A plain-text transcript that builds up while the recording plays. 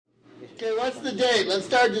Okay, what's the date? Let's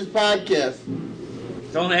start this podcast.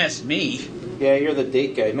 Don't ask me. Yeah, you're the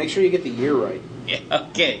date guy. Make sure you get the year right. Yeah,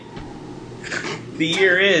 okay. The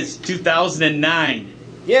year is 2009.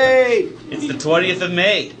 Yay! It's the 20th of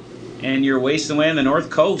May, and you're wasting away on the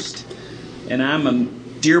North Coast. And I'm a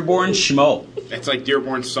Dearborn Schmo. That's like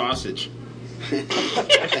Dearborn sausage.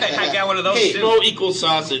 I got one of those too. Schmo equals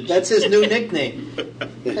sausage. That's his new nickname.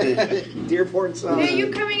 Dearborn Sausage. Hey,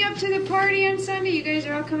 you coming up to the party on Sunday? You guys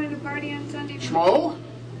are all coming to the party on Sunday? Schmo?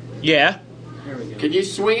 Yeah. There we go. Can you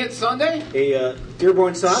swing it Sunday? A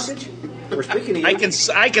Dearborn Sausage? We're speaking of you.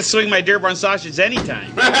 I can swing my Dearborn sausage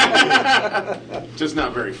anytime. Just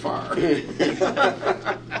not very far.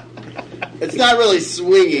 It's not really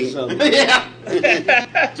swinging. Yeah.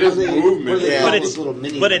 Just movement. Yeah. But it's little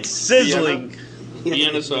mini but it's sizzling.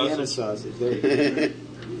 Vienna sausage. Vienna sausage.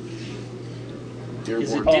 There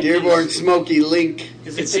you go. Dearborn Smoky Link.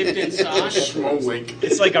 Is it dipped in sauce? Schmo link.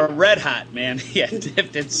 It's like a red hot, man. Yeah,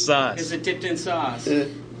 dipped in sauce. Is it dipped in sauce?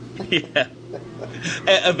 Yeah.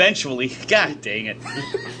 Eventually. God dang it.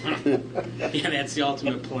 Yeah, that's the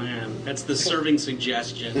ultimate plan. That's the serving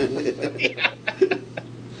suggestion.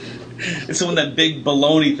 It's one of them big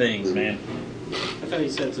baloney things, man. I thought you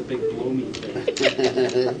said it's a big blow me thing.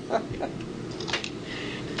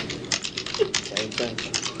 Same thing.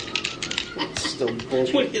 Still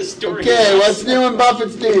bullshit. What is story? Okay, what's new in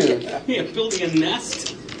Buffett's news? Yeah, building a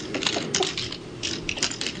nest.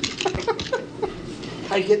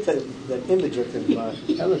 I get that image of him.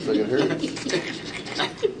 That looks like it hurts.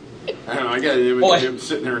 I don't know, I got an image Boy, of him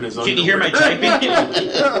sitting there in his Can you hear my underwear.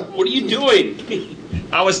 typing? What are you doing?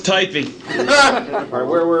 I was typing. All right,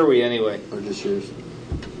 where were we anyway? Or just yours.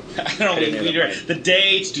 I don't know. The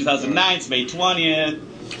dates, 2009, it's May 20th.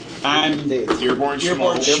 I'm Dearborn Dearborn Schmo.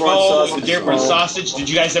 Dearborn Schmo, sausage. Dearborn Schmo. sausage. Did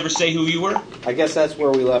you guys ever say who you were? I guess that's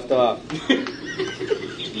where we left off.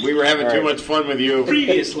 We were having All too right. much fun with you.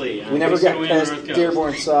 Previously. We never got past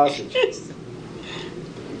Dearborn sausage.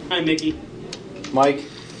 Hi, Mickey. Mike.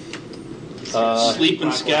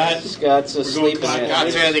 Sleeping Scott. Scott's asleep. We're going God,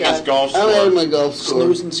 I think it's golf I don't have score. my golf score.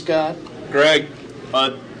 Snoozing Scott. Greg.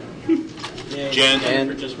 Yeah, Jen.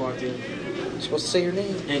 Jennifer just walked in. You're supposed to say your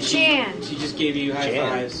name. And Jan. she just gave you high Jan.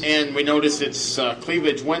 fives. And we noticed it's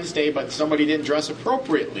Cleavage Wednesday, but somebody didn't dress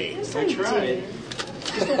appropriately. Yes, I tried.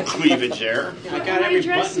 Cleavage there. I got every I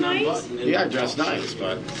dressed button nice? unbuttoned. Yeah, dressed nice,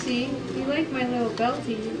 but See, you like my little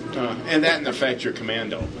belty. and that in effect your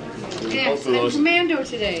commando. Yes, Both of I'm those, commando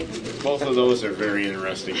today. both of those are very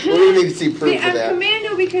interesting. What do you need to see proof I'm of that?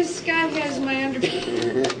 commando because Scott has my underwear.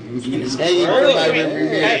 Hanging from my rearview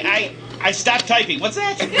mirror. I stopped typing. What's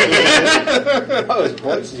that? Oh, his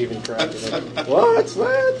voice is even cracking. What's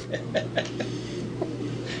that?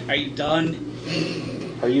 Are you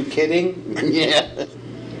done? Are you kidding? Yeah.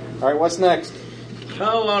 All right, what's next?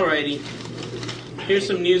 Oh, alrighty. Here's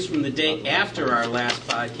some news from the day after our last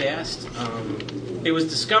podcast. It was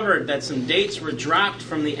discovered that some dates were dropped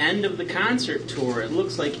from the end of the concert tour. It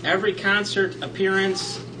looks like every concert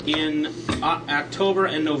appearance in October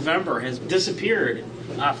and November has disappeared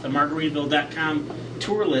off the Margaritaville.com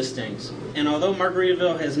tour listings. And although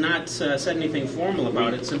Margaritaville has not said anything formal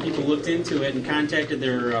about it, some people looked into it and contacted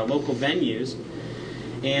their local venues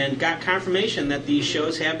and got confirmation that these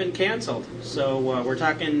shows have been canceled. So we're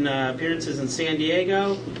talking appearances in San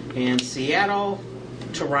Diego and Seattle,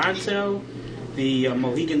 Toronto, the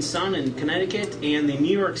Mohegan Sun in Connecticut, and the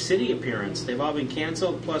New York City appearance. They've all been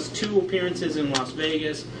canceled, plus 2 appearances in Las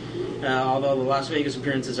Vegas, although the Las Vegas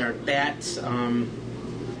appearances aren't that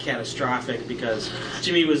catastrophic because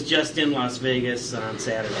Jimmy was just in Las Vegas on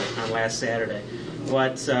last Saturday.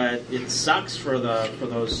 But it sucks for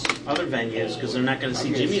those other venues because they're not going to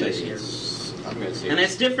see Jimmy this year. And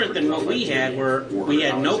that's different than what we had, where we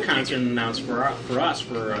had no concert announced for us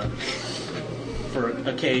for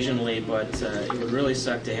occasionally. But it would really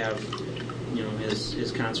suck to have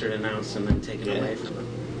his concert announced and then taken away from him.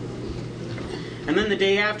 And then the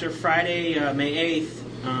day after, Friday, May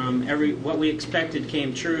 8th, what we expected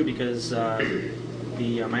came true because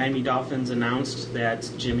the Miami Dolphins announced that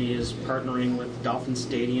Jimmy is partnering with Dolphin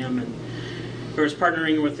Stadium, and is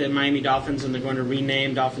partnering with the Miami Dolphins, and they're going to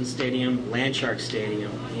rename Dolphin Stadium Landshark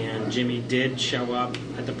Stadium. And Jimmy did show up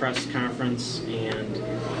at the press conference and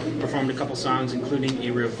performed a couple songs, including a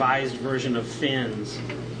revised version of Fins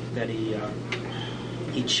that he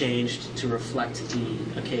changed to reflect the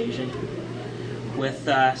occasion, with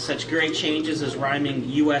such great changes as rhyming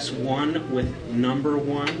US 1 with number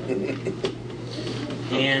 1.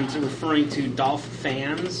 And referring to Dolph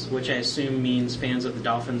fans, which I assume means fans of the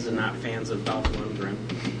Dolphins and not fans of Dolph Lundgren.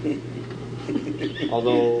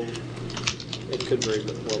 Although it could very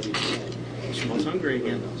well be the same. Schmo's hungry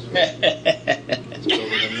again.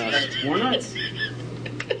 More nuts.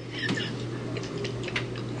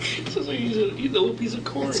 Sounds like he's eating a little piece of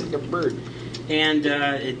corn. It's like a bird. And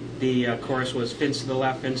the chorus was Fins to the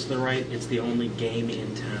left, fins to the right. It's the only game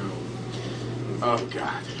in town. Oh,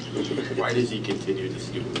 God. Why does he continue this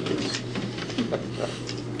stupid news?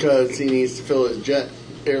 Because he needs to fill his jet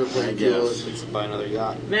I airplane guess. fuel. Needs to buy another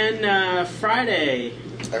yacht. Then Friday.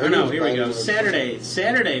 I Oh heard no, he here was we go. buying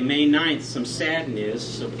Saturday, May 9th, some sad news.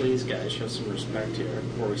 So please, guys, show some respect here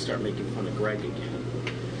before we start making fun of Greg again.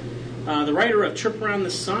 The writer of Trip Around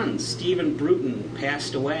the Sun, Stephen Bruton,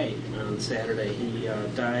 passed away on Saturday. He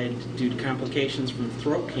died due to complications from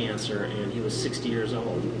throat cancer, and he was 60 years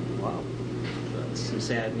old. Wow. That's some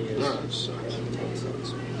sad news. No, that sucks.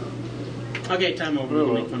 Okay, time over.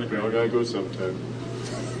 We'll make fun of Greg. I gotta go sometime.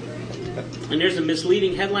 And there's a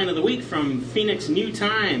misleading headline of the week from Phoenix New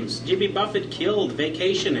Times. Jimmy Buffett killed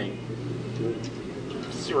vacationing.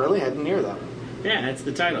 Really? I didn't hear that. Yeah, that's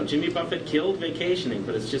the title. Jimmy Buffett killed vacationing,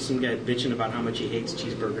 but it's just some guy bitching about how much he hates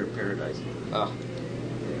Cheeseburger in Paradise. Oh.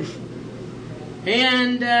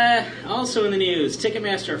 And also in the news,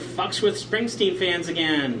 Ticketmaster fucks with Springsteen fans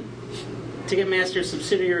again. Ticketmaster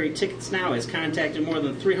subsidiary Tickets Now has contacted more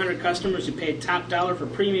than 300 customers who paid top dollar for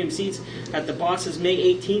premium seats at the Boss's May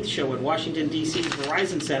 18th show at Washington, D.C.'s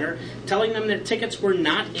Verizon Center, telling them that tickets were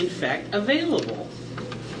not, in fact, available.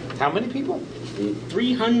 How many people?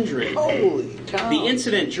 300. Holy cow. The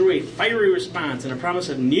incident drew a fiery response and a promise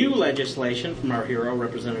of new legislation from our hero,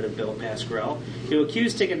 Representative Bill Pascrell, who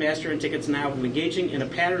accused Ticketmaster and Tickets Now of engaging in a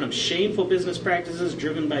pattern of shameful business practices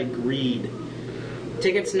driven by greed.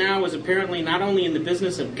 Tickets Now is apparently not only in the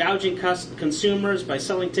business of gouging consumers by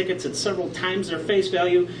selling tickets at several times their face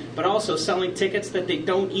value, but also selling tickets that they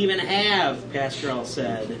don't even have, Pascrell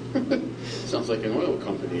said. Sounds like an oil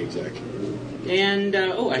company exec. And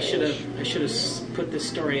I should have put this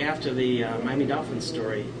story after the Miami Dolphins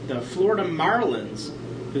story. The Florida Marlins,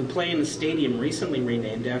 who play in the stadium recently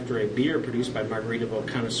renamed after a beer produced by Margaritaville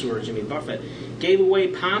connoisseur Jimmy Buffett, gave away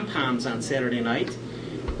pom-poms on Saturday night.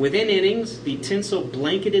 Within innings, the tinsel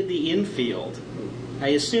blanketed the infield. I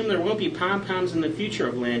assume there won't be pom-poms in the future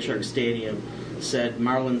of Landshark Stadium, said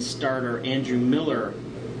Marlins starter Andrew Miller.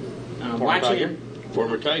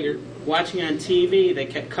 Former Tiger. Watching on TV, they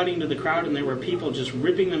kept cutting to the crowd, and there were people just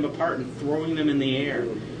ripping them apart and throwing them in the air.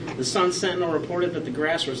 The Sun Sentinel reported that the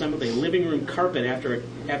grass resembled a living room carpet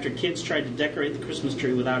after kids tried to decorate the Christmas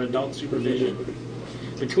tree without adult supervision.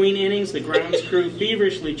 Between innings, the grounds crew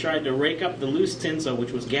feverishly tried to rake up the loose tinsel,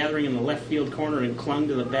 which was gathering in the left field corner and clung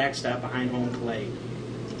to the backstop behind home plate.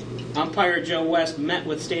 Umpire Joe West met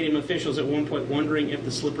with stadium officials at one point, wondering if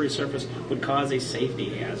the slippery surface would cause a safety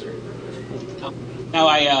hazard. Now,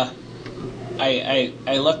 I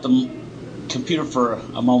left the computer for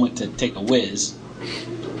a moment to take a whiz.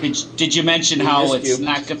 Did you mention how it's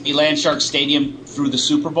not going to be Landshark Stadium through the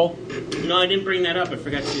Super Bowl? No, I didn't bring that up. I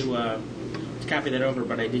forgot to copy that over,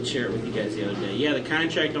 but I did share it with you guys the other day. Yeah, the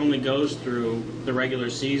contract only goes through the regular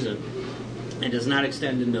season and does not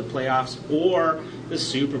extend into the playoffs or the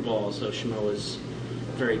Super Bowl. So Schmo is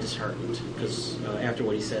very disheartened because after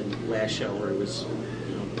what he said last show, where he was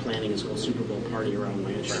planning his whole Super Bowl party around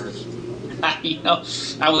Landsharks.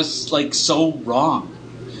 I was like so wrong.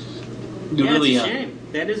 It's a shame.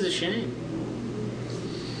 That is a shame.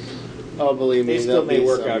 Oh, believe me, They still may there'll be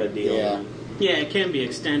work some- out a deal. Yeah. Yeah, it can be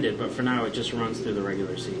extended, but for now it just runs through the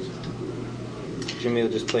regular season. Jimmy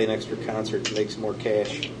will just play an extra concert to make some more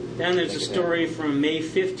cash. Then there's a story from May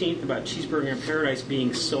 15th about Cheeseburger in Paradise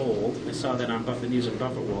being sold. I saw that on Buffett News and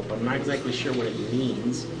Buffett World, but I'm not exactly sure what it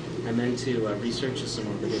means. I meant to research this some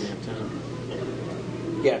more, but didn't have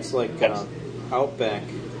time. Yeah, it's like Outback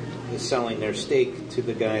is selling their steak to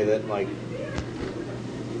the guy that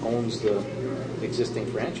owns the existing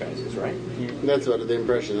franchises, right? That's what the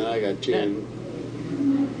impression that I got too.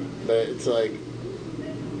 Yeah. But it's like,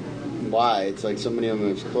 why? It's like so many of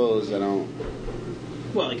them have closed. I don't.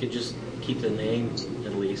 Well, I could just keep the name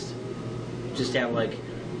at least. Just have a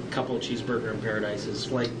couple of Cheeseburger in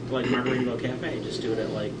Paradises, like Margaritaville Cafe. Just do it at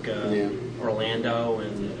Orlando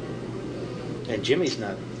And Jimmy's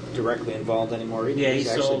not directly involved anymore either. Yeah, He's he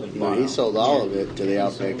actually sold- been No, bought he out. sold all of it to the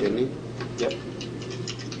Outback, didn't he? Yep.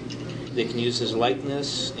 They can use his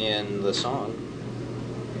likeness in the song.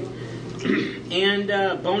 And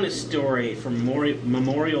bonus story from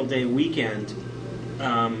Memorial Day weekend.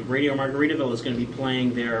 Radio Margaritaville is going to be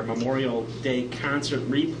playing their Memorial Day concert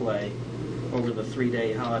replay over the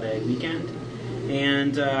 3-day holiday weekend.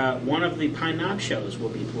 And one of the Pine Knob shows will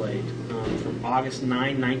be played from August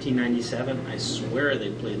 9, 1997. I swear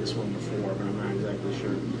they played this one before, but I'm not exactly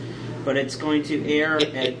sure. But it's going to air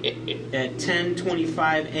at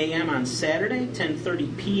 10:25 a.m. on Saturday,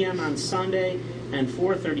 10:30 p.m. on Sunday, and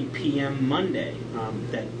 4:30 p.m. Monday.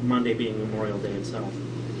 That Monday being Memorial Day itself.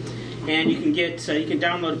 And you can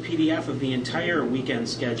download a PDF of the entire weekend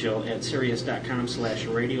schedule at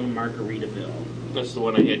Sirius.com/Radio Margaritaville. That's the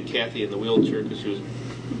one I had Kathy in the wheelchair because she was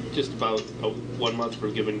just about 1 month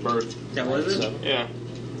from giving birth. That was it? So, Yeah.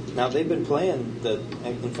 now, they've been playing,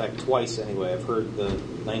 in fact, twice anyway. I've heard the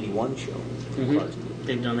 91 show. Mm-hmm.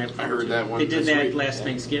 They've done that. I heard that one. They did this that week. last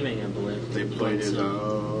Thanksgiving, I believe. They played it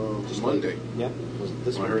Monday. Yeah, was it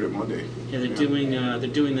this I one? heard it Monday. Yeah, they're doing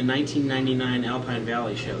the 1999 Alpine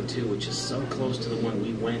Valley show too, which is so close to the one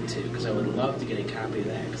we went to. Because I would love to get a copy of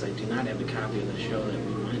that because I do not have a copy of the show that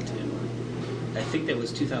we went to. I think that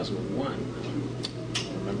was 2001. I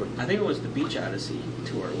remember. I think it was the Beach Odyssey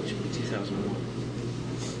tour, which would be 2001.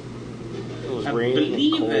 It was I raining and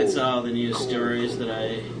believe cold. that's all the news stories that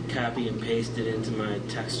I copy and pasted into my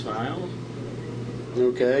text file.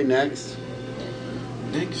 Okay, next.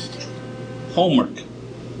 Next. Homework.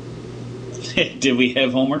 Did we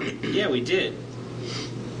have homework? Yeah, we did.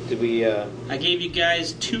 Did we? I gave you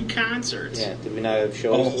guys 2 concerts. Yeah. Did we not have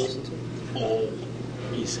shows to Oh. listen to? Oh,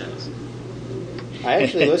 he says. I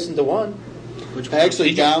actually listened to one. Which I one? actually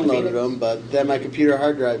Did you? downloaded them, but then my computer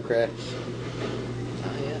hard drive crashed. Ah,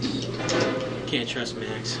 yes. Can't trust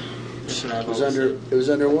Max. That's what I've It was always under said. it was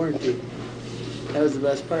under warranty. That was the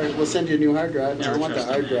best part. We'll send you a new hard drive. I Never don't want the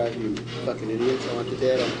trust hard a drive, you fucking idiots. I want the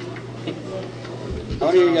data. I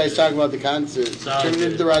want to hear you guys talk about the concert. It's all Turn it good.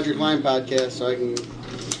 into the Roger Klein podcast so I can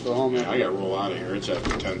go home. I gotta roll out of here. It's after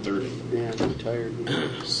 10:30. Yeah, I'm tired.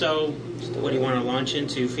 So, what do you want to launch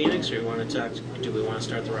into, Phoenix, or you want to talk? Do we want to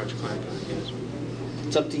start the Roger Klein podcast?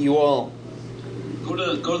 It's up to you all. Go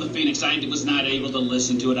to the Phoenix. I was not able to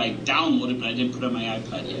listen to it. I downloaded it, but I didn't put it on my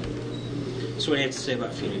iPad yet. So, what do you have to say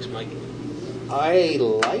about Phoenix, Mike? I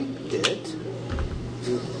liked it.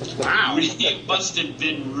 Wow. It must have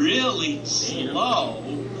been really slow.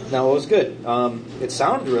 No, it was good. It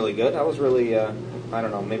sounded really good. I was really, I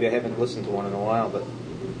don't know, maybe I haven't listened to one in a while, but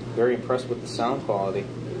very impressed with the sound quality.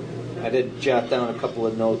 I did jot down a couple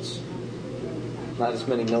of notes. Not as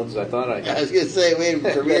many notes as I thought I I had. was going to say, wait,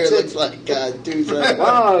 Premiere That's it. looks like 2 seconds.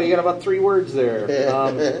 Wow, you got about 3 words there.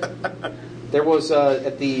 There was,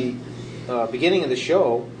 at the beginning of the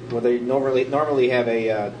show, where they normally have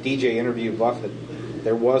a DJ interview Buffett,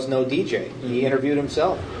 there was no DJ. He interviewed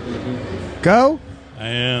himself. Go.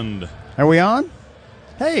 And Are we on?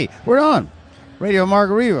 Hey, we're on. Radio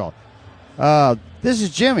Margaritaville. This is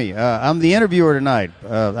Jimmy. I'm the interviewer tonight.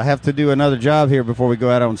 I have to do another job here before we go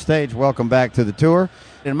out on stage. Welcome back to the tour.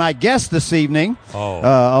 And my guest this evening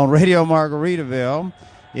on Radio Margaritaville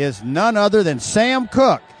is none other than Sam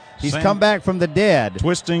Cooke. He's come back from the dead.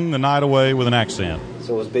 twisting the night away with an accent.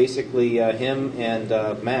 So it was basically him and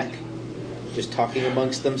Mac just talking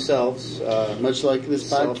amongst themselves. Much like this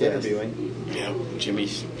podcast. Self-interviewing. Yeah,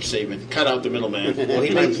 Jimmy's saving. Cut out the middleman. Well,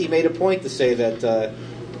 he made a point to say that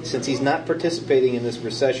since he's not participating in this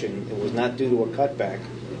recession, it was not due to a cutback.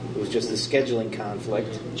 It was just a scheduling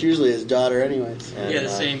conflict. It's usually his daughter anyways. And, Yeah, the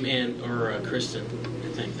same, or Kristen, I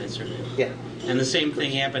think that's her name. Yeah. And the same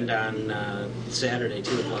thing happened on Saturday,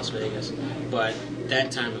 too, in Las Vegas. But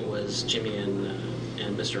that time it was Jimmy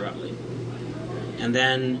and Mr. Utley. And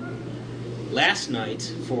then last night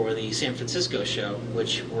for the San Francisco show,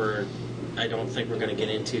 which I don't think we're going to get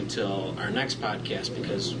into till our next podcast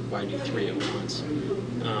because why do 3 at once?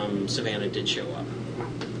 Savannah did show up.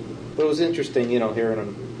 But it was interesting, hearing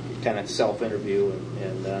him kind of self-interview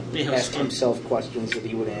and Yeah, it was ask fun. himself questions that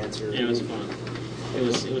he would answer. It was fun.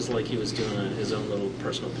 It was like he was doing his own little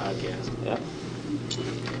personal podcast. Yeah.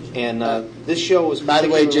 And this show was By the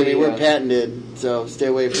way, Jimmy, we're particularly, patented, so stay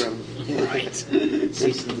away from him. Right.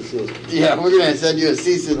 cease and desist. Yeah, we're going to send you a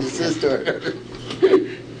cease and desist order.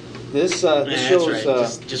 This That's show's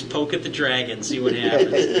right. Just poke at the dragon, see what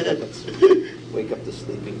happens. wake up the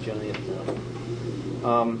sleeping giant.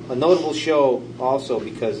 A notable show also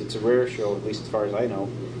because it's a rare show, at least as far as I know.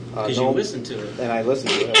 Because you listen to it. And I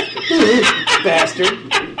listened to it. Bastard.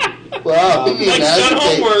 Wow, you mean Mike's done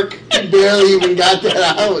hesitate. homework. You barely even got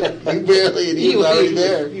that out. You barely, and he was already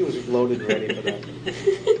there. He was loaded ready for that.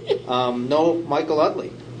 No, Michael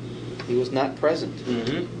Utley. He was not present.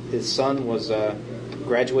 Mm-hmm. His son was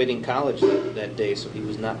graduating college that day, so he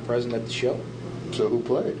was not present at the show. So who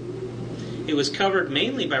played? It was covered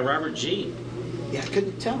mainly by Robert G. Yeah, I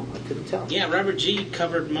couldn't tell. Yeah, Robert G.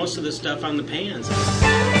 covered most of the stuff on the Pans.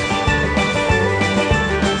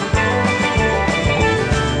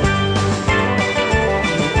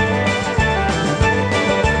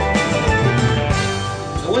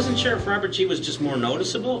 I wasn't sure if Robert Robert G was just more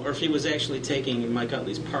noticeable, or if he was actually taking Mike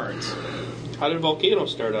Utley's parts. How did Volcano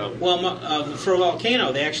start out? Well, for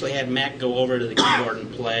Volcano, they actually had Mac go over to the keyboard and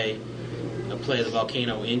play the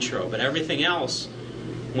Volcano intro. But everything else,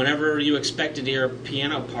 whenever you expected to hear a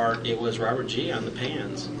piano part, it was Robert G on the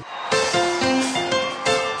pans.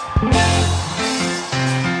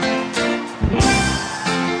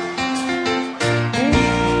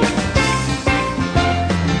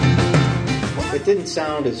 It didn't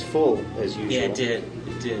sound as full as usual. Yeah, it did.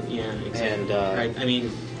 Yeah, exactly. And right. I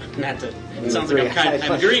mean, not to. It sounds like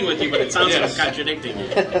I'm agreeing with you, but it sounds like I'm contradicting you.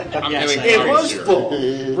 It was full.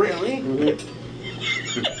 Really?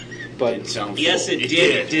 But yes, it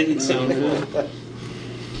did. It didn't sound full.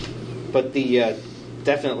 But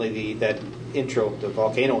definitely that intro, the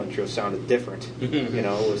Volcano intro, sounded different. You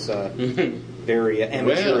know, it was very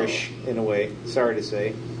amateurish in a way. Sorry to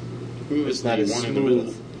say, it's not as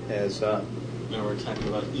smooth as. Now we're talking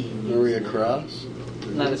about Maria Cross.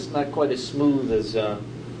 Not quite as smooth as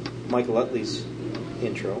Michael Utley's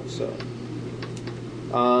intro. So,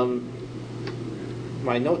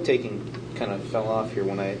 my note taking kind of fell off here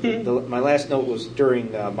when my last note was during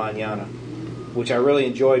Mañana, which I really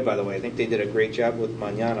enjoyed. By the way, I think they did a great job with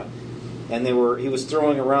Mañana, and he was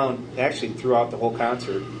throwing around actually throughout the whole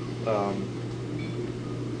concert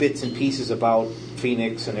bits and pieces about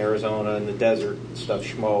Phoenix and Arizona and the desert and stuff,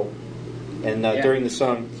 schmo. And during the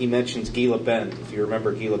song, he mentions Gila Bend, if you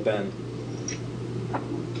remember Gila Bend.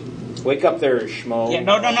 Wake up there, schmo. Yeah,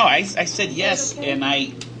 no. I said yes, and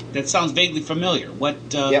that sounds vaguely familiar. What?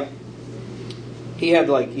 Yep.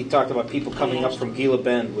 He talked about people coming up from Gila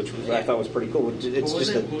Bend, which I thought was pretty cool. It's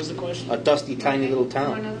what was the question? A dusty, tiny little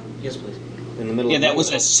town. Yes, please. In the middle. Yeah, of that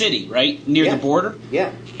was a city, right near the border.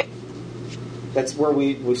 Yeah. That's where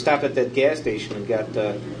we stopped at that gas station and got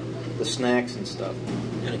the snacks and stuff.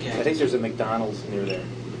 I think there's a McDonald's near there.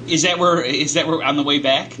 Is that where on the way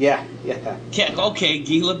back? Yeah. Okay,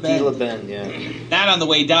 Gila Bend. Gila Bend, yeah. Not on the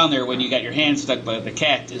way down there when you got your hand stuck by the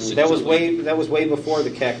cactus. That was way before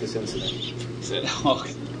the cactus incident.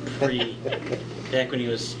 Back when he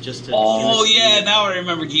was just. Now I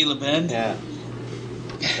remember Gila Bend. Yeah.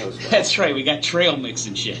 That's right. We got trail mix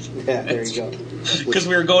and shit. Yeah, there you go. Because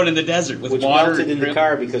we were going in the desert with which water. Melted in the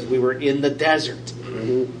car because we were in the desert.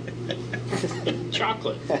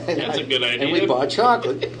 Chocolate. That's a good idea. And we bought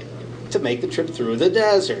chocolate to make the trip through the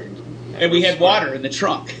desert. And we had water in the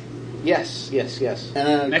trunk. Yes.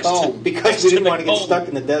 And a comb. Because we didn't want to get stuck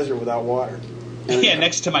in the desert without water. Yeah,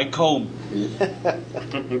 next to my comb.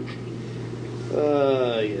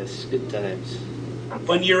 Yes, good times.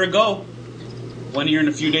 1 year ago. 1 year and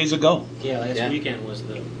a few days ago. Yeah, last weekend was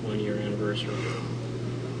the 1 year anniversary.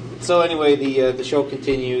 So anyway, the show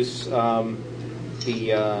continues.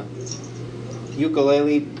 The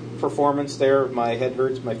ukulele performance there, my head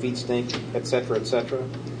hurts, my feet stink, etc.,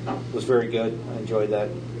 was very good. I enjoyed that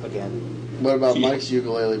again. What about Mike's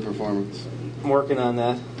ukulele performance? I'm working on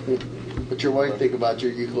that. What's your wife think about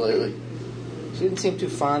your ukulele? She didn't seem too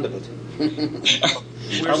fond of it.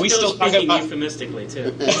 Are we still talking about euphemistically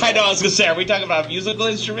too? I know. I was going to say, are we talking about a musical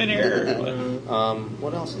instrument here?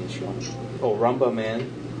 What else in the show? Oh, Rumba Man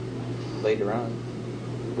later on,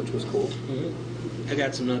 which was cool. Mm-hmm. I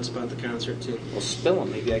got some notes about the concert too. Well, spill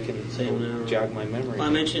them. Maybe I can jog my memory. Well, I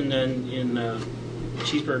mentioned in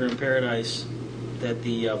Cheeseburger in Paradise that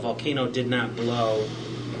the volcano did not blow.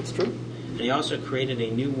 That's true. And he also created a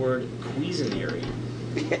new word, Cuisinary,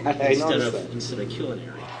 instead of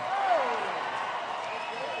culinary.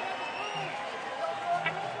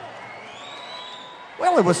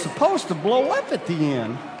 Well, it was supposed to blow up at the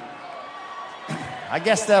end. I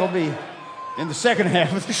guess that'll be in the second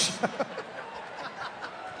half of the show.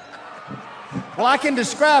 Well, I can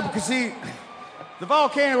describe it because, see, the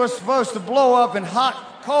volcano was supposed to blow up and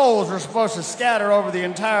hot coals were supposed to scatter over the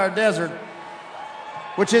entire desert,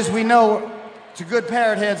 which, as we know, to good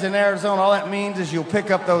parrot heads in Arizona, all that means is you'll pick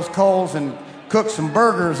up those coals and cook some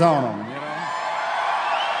burgers on them. You know?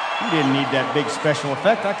 You didn't need that big special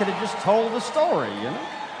effect. I could have just told the story, you know?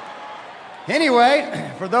 Anyway,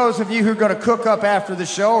 for those of you who are going to cook up after the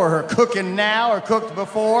show or are cooking now or cooked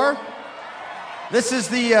before, this is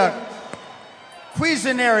the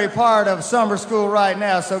Cuisinary part of summer school right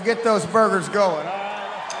now, so get those burgers going.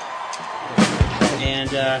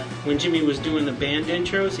 And when Jimmy was doing the band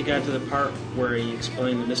intros, he got to the part where he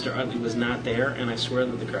explained that Mr. Utley was not there, and I swear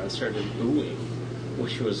that the crowd started booing,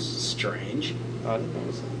 which was strange. I didn't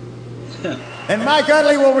notice that. And Mike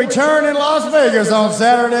Utley will return in Las Vegas on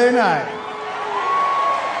Saturday night.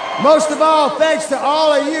 Most of all, thanks to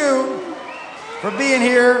all of you for being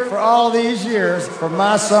here for all these years for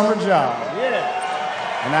my summer job. Yeah.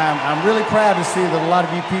 And I'm really proud to see that a lot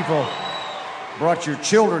of you people brought your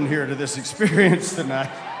children here to this experience tonight.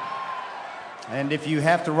 And if you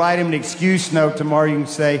have to write him an excuse note tomorrow, you can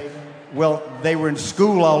say, well, they were in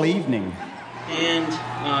school all evening. And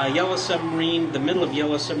Yellow Submarine, the middle of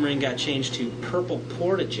Yellow Submarine got changed to Purple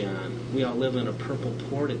Porta-John. We all live in a purple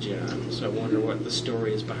Porta-John, so I wonder what the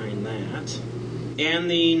story is behind that. And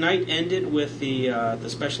the night ended with the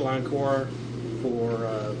special encore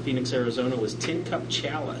for Phoenix, Arizona was Tin Cup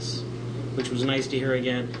Chalice, which was nice to hear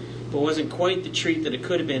again, but wasn't quite the treat that it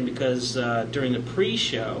could have been because during the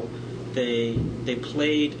pre-show they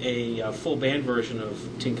played a full band version of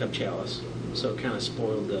Tin Cup Chalice, so it kind of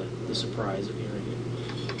spoiled the surprise of hearing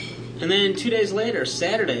it. And then 2 days later,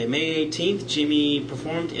 Saturday, May 18th, Jimmy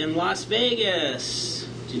performed in Las Vegas.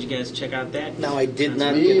 Did you guys check out that? No, I did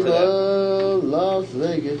not get to that. Las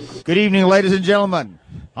Vegas. Good evening, ladies and gentlemen.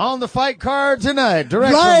 On the fight card tonight,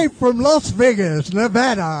 direct live from Las Vegas,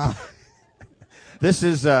 Nevada. This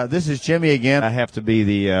is Jimmy again. I have to be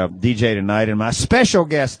the DJ tonight, and my special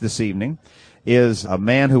guest this evening is a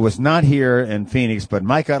man who was not here in Phoenix, but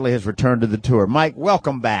Mike Utley has returned to the tour. Mike,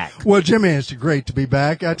 welcome back. Well, Jimmy, it's great to be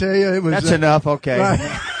back. I tell you, it was. That's enough. Okay. Right.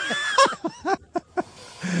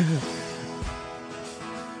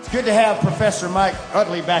 It's good to have Professor Mike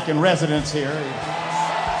Utley back in residence here.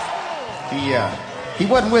 He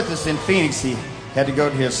wasn't with us in Phoenix. He had to go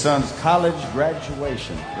to his son's college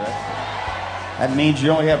graduation, correct? That means you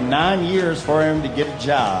only have 9 years for him to get a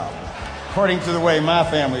job, according to the way my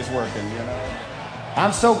family's working, you know.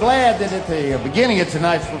 I'm so glad that at the beginning of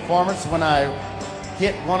tonight's performance, when I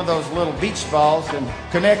hit one of those little beach balls and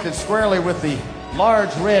connected squarely with the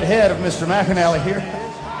large red head of Mr. McAnally here.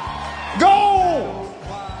 Go!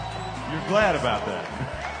 You're glad about that.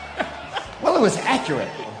 Well, it was accurate.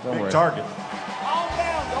 Don't Big worry. target.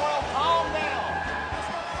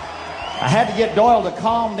 I had to get Doyle to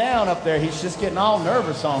calm down up there. He's just getting all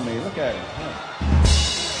nervous on me. Look at him.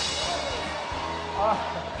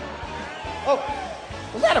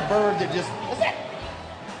 Was that a bird that just... Was that...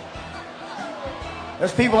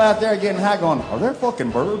 There's people out there getting high going, are there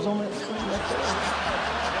fucking birds on that screen?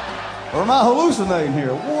 Or am I hallucinating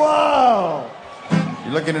here? Whoa!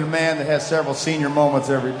 You're looking at a man that has several senior moments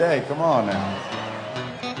every day. Come on now.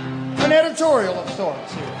 An editorial of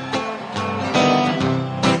sorts here.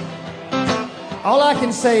 All I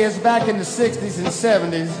can say is back in the 60s and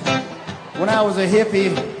 70s, when I was a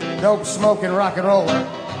hippie, dope-smoking rock and roller,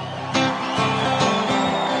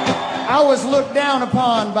 I was looked down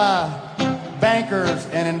upon by bankers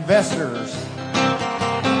and investors.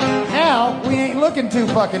 Now, we ain't looking too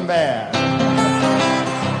fucking bad.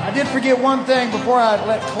 I did forget one thing before I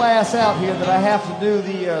let class out here, that I have to do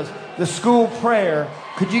the school prayer.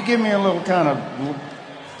 Could you give me a little kind of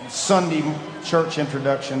Sunday church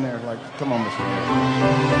introduction there? Like, come on, Mr.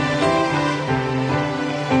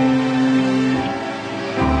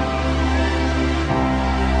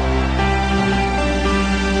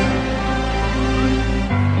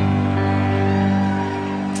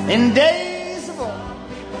 In days of old,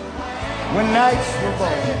 when nights were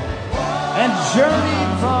bold and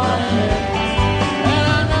journeyed far ahead, and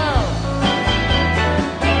I know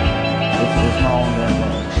it's my own damn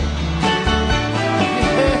thing.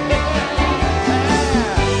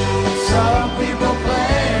 Some people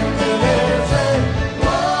claim that it's a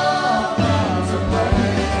world of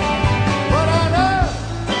pain, but I know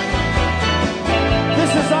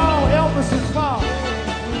this is all Elvis's fault.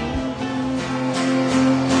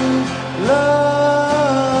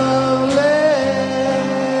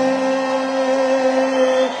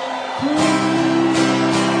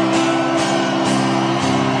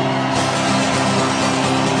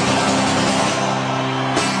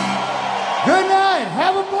 Good night.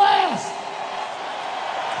 Have a blast.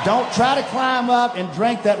 Don't try to climb up and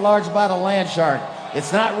drink that large bottle of Land Shark.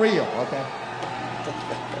 It's not real, okay?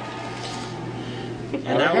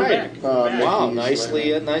 And now we're back. Wow,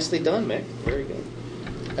 nicely done, Mick. Very good.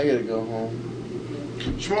 I gotta go home.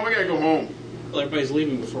 Shmuel, we gotta go home. Well, everybody's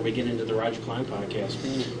leaving before we get into the Roger Klein podcast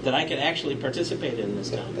that I could actually participate in this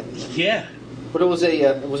time. Yeah. But it was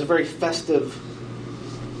a very festive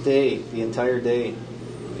day, the entire day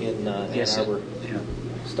in Ann Arbor. Yeah.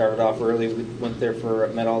 Started off early. We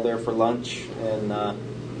met all there for lunch, and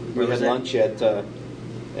we had lunch at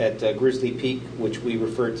Grizzly Peak, which we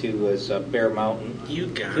refer to as Bear Mountain. You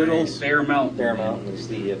guys. Good old Bear Mountain. Bear Mountain is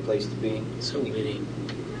the place to be. So witty.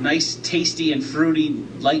 Nice, tasty, and fruity,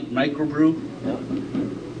 light microbrew. Yeah.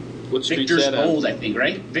 What street's Victor's that on? Gold, I think,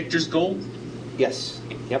 right? Victor's Gold? Yes.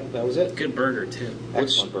 Yep, that was it. Good burger, too.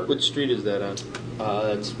 Excellent burger. What street is that on?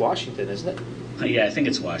 It's Washington, isn't it? Oh, yeah, I think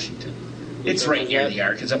it's Washington. It's right near the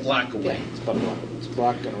Ark. It's a block away. Yeah, it's about a block. It's a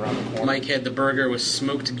block and around the corner. Mike had the burger with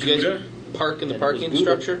smoked Gouda. Park in the And it was parking Gouda.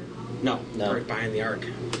 structure? No, No. right behind the Ark.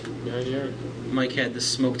 Yeah. Mike had the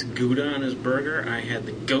smoked Gouda on his burger. I had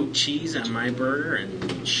the goat cheese on my burger, and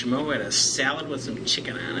Schmo had a salad with some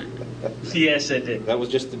chicken on it. Yes, I did. That was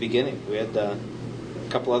just the beginning. We had a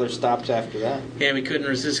couple other stops after that. Yeah, we couldn't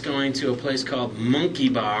resist going to a place called Monkey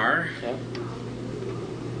Bar. Yeah.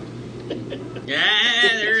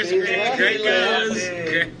 Yeah, there's See great, that? great Lowe's.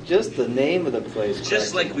 Just the name of the place.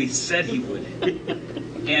 Just correct. like we said he would.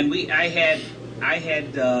 And I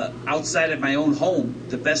had outside of my own home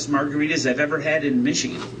the best margaritas I've ever had in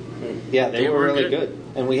Michigan. Yeah, they were really good. good.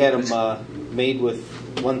 And we had them made with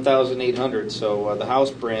 1,800, so the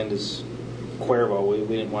house brand is Cuervo.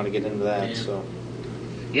 We didn't want to get into that, Yeah. so...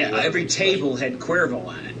 Yeah, every table had Cuervo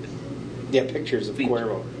on it. Yeah, pictures of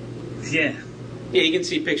Cuervo. Yeah. Yeah, you can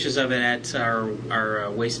see pictures of it at our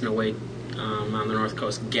Wasting Away on the North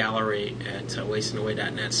Coast gallery at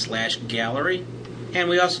wastingaway.net/gallery. And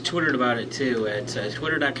we also twittered about it, too, at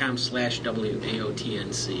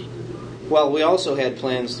twitter.com/WAOTNC. Well, we also had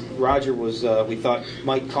plans. Roger was, we thought,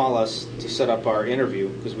 might call us to set up our interview,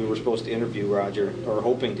 because we were supposed to interview Roger, or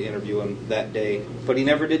hoping to interview him that day. But he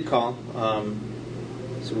never did call, so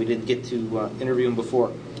we didn't get to interview him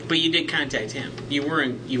before. But you did contact him. You were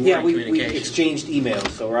in We communication. exchanged emails,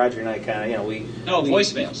 so Roger and I kind of,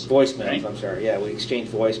 voicemails. Voicemails, Right? I'm sorry. Yeah, we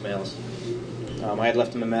exchanged voicemails. I had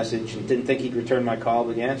left him a message and didn't think he'd return my call,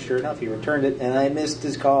 but yeah, sure enough, he returned it, and I missed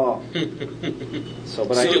his call.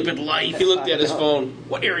 Stupid life. He looked at his phone.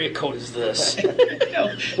 What area code is this?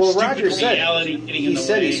 Well, Roger said reality getting in he the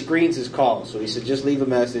said way. he screens his calls, so he said just leave a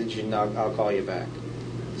message and I'll call you back.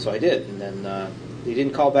 So I did, and then he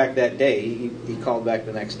didn't call back that day. He called back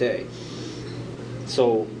the next day.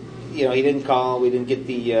 So, he didn't call. We didn't get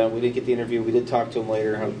the interview. We did talk to him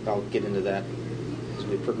later. I'll get into that as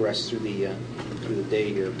we progress through the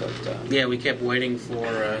day here. But Yeah, we kept waiting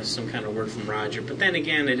for some kind of word from Roger. But then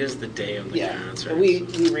again, it is the day of the concert. and we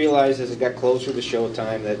realized as it got closer to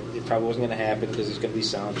showtime that it probably wasn't going to happen because there's going to be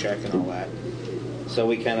sound check and all that. So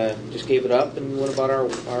we kind of just gave it up and went about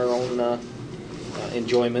our own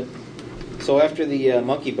enjoyment. So after the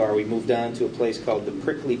Monkey Bar, we moved on to a place called the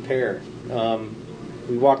Prickly Pear.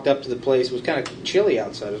 We walked up to the place. It was kind of chilly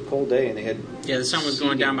outside. It was a cold day, and they had... Yeah, the sun was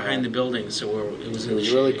going down behind the building, so it was in It the was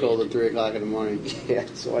shade. really cold at 3 o'clock in the morning. Yeah,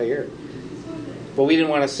 so I hear. But we didn't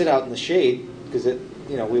want to sit out in the shade because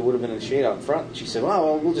we would have been in the shade out front. She said,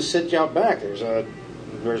 "Well, we'll just sit you out back. There's a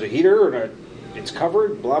heater and it's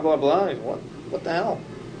covered. Blah blah blah." I said, what the hell?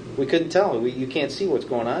 We couldn't tell. You can't see what's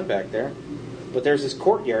going on back there. But there's this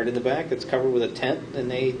courtyard in the back that's covered with a tent, and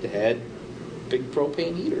they had big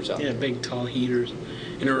propane heaters out there. Yeah, big tall heaters.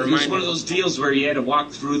 And it It was reminded one of those deals where you had to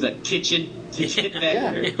walk through the kitchen to get back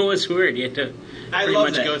there. It was weird. You had to I pretty love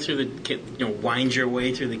much that. go through wind your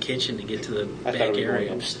way through the kitchen to get to the I back thought we were going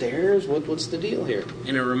area. upstairs. What's the deal here?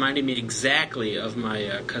 And it reminded me exactly of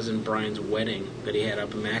my cousin Brian's wedding that he had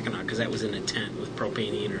up in Mackinac, because that was in a tent with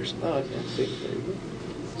propane heaters. Oh, okay. See, there you go.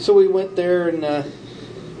 So we went there and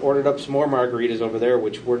ordered up some more margaritas over there,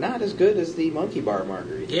 which were not as good as the Monkey Bar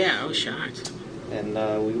margaritas. Yeah, I was shocked. And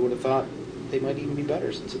we would have thought they might even be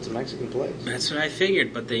better since it's a Mexican place. That's what I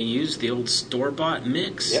figured, but they used the old store-bought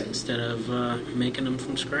mix Yep. instead of making them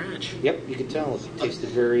from scratch. Yep, you could tell it tasted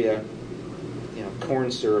very,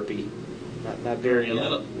 corn syrupy, not very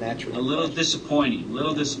natural. A little disappointing.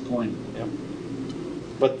 Yep.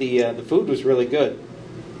 But the food was really good.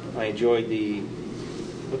 I enjoyed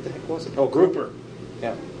what the heck was it? Oh, grouper.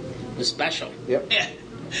 Yeah. The special. Yep. Yeah.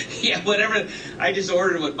 Yeah, whatever. I just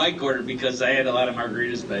ordered what Mike ordered because I had a lot of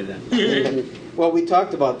margaritas by then. Well, we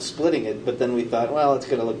talked about splitting it, but then we thought, well, it's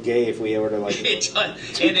going to look gay if we order like It does.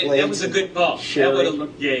 two And plates that was a good call. sherry. That would have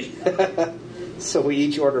looked gay. So we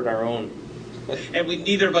each ordered our own. And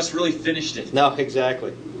neither of us really finished it. No,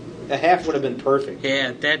 exactly. A half would have been perfect.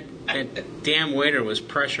 Yeah, that damn waiter was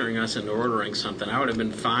pressuring us into ordering something. I would have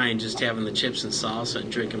been fine just having the chips and salsa and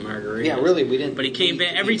drinking margaritas. Yeah, really, we didn't. But he came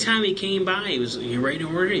back every time he came by. He was, "You ready to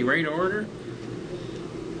order? You ready to order?"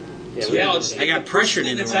 Yeah, So we yeah, didn't. I got pressured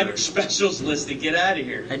into It's on your ordering. specials list to get out of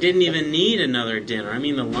here. I didn't even need another dinner. I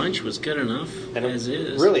mean, the lunch was good enough And as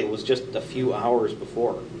is. Really, it was just a few hours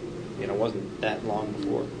before. It wasn't that long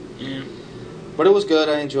before. Yeah. But it was good.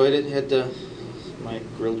 I enjoyed it. Had my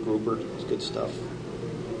grilled grouper. It was good stuff.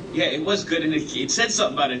 Yeah, it was good, and it said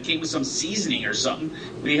something about it came with some seasoning or something.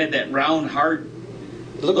 We had that round, hard.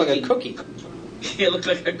 It looked like a cookie. Yeah, it looked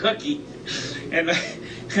like a cookie. And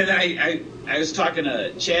I was talking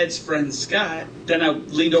to Chad's friend Scott. Then I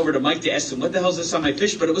leaned over to Mike to ask him, "What the hell is this on my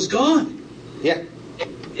fish?" But it was gone. Yeah.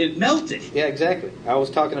 It melted. Yeah, exactly. I was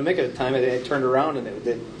talking to Mick at the time, and I turned around and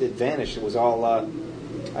it vanished. It was all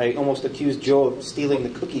I almost accused Joe of stealing the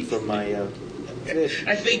cookie from my fish.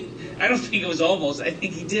 I don't think it was almost. I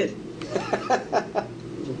think he did.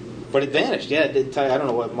 But it vanished. Yeah, it didn't tell you. I don't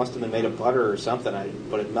know what. It must have been made of butter or something.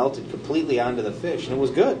 But it melted completely onto the fish, and it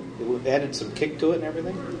was good. It added some kick to it and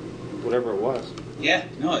everything. Whatever it was. Yeah,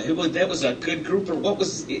 no, that was a good group. Or what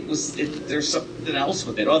was it? There's something else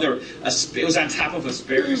with it. Oh, it was on top of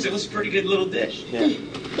asparagus. It was a pretty good little dish. Yeah.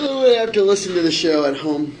 Oh, I have to listen to the show at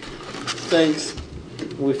home. Thanks.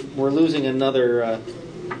 We're losing another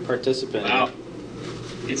participant. Wow.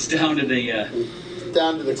 It's down to the.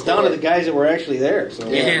 Down to the guys that were actually there. So.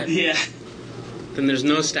 Yeah. Then there's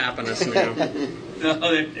no stopping us now.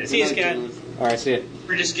 See you, Scott. All right, see you.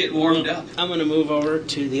 We're just getting warmed up. I'm going to move over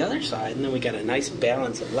to the other side, and then we got a nice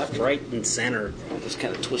balance of left, right, and center. I'll just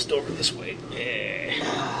kind of twist over this way.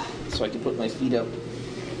 Yeah. So I can put my feet up.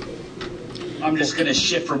 I'm just going to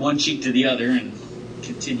shift from one cheek to the other and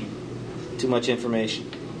continue. Too much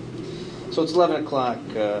information. So it's 11 o'clock.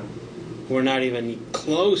 We're not even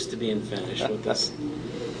close to being finished with this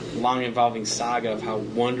long involving saga of how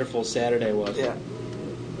wonderful Saturday was. Yeah.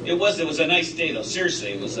 It was a nice day, though.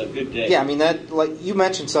 Seriously, it was a good day. Yeah, I mean, that, like, you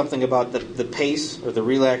mentioned something about the pace or the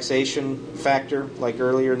relaxation factor, like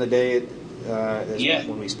earlier in the day,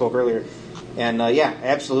 when we spoke earlier. And, yeah,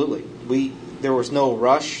 absolutely. There was no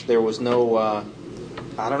rush. There was no,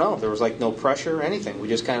 I don't know, there was, like, no pressure or anything. We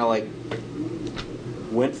just kind of, like,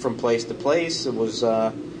 went from place to place. It was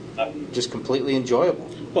just completely enjoyable.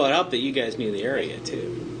 Well, it helped that you guys knew the area,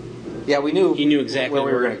 too. Yeah, we knew. You knew exactly where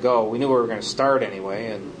we were going to go. We knew where we were going to start anyway,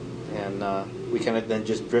 and we kind of then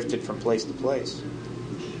just drifted from place to place.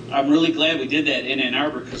 I'm really glad we did that in Ann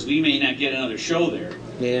Arbor because we may not get another show there.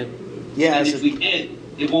 Yeah. Yeah. And if we did,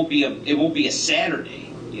 it won't be a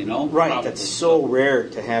Saturday. You know. Right. Probably. That's so rare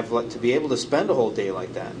to have to be able to spend a whole day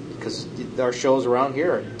like that because our shows around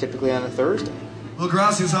here are typically on a Thursday. Well,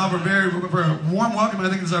 gracias, Albert. Very warm welcome. I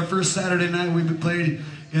think this is our first Saturday night we've been played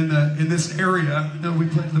in this area. You know, we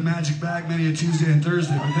played the Magic Bag many a Tuesday and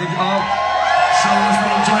Thursday. But thank you all so much for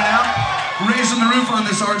joining out, raising the roof on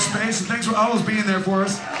this art space, and thanks for always being there for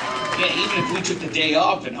us. Yeah, even if we took the day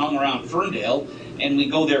off and hung around Ferndale, and we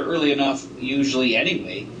go there early enough, usually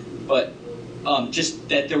anyway, but just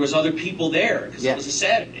that there was other people there because it was a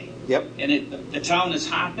Saturday. Yep. And the town is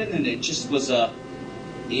hopping, and it just was a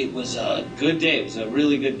good day. It was a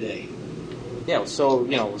really good day. Yeah, it was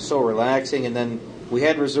so relaxing, and then we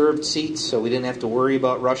had reserved seats, so we didn't have to worry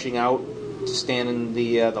about rushing out to stand in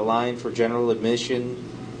the line for general admission.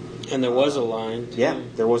 And there was a line. Yeah,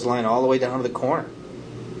 there was a line all the way down to the corner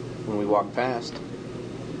when we walked past.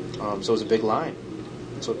 So it was a big line.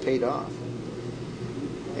 So it paid off.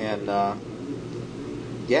 And,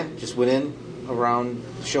 yeah, just went in around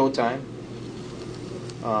showtime.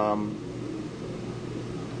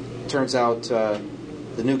 Turns out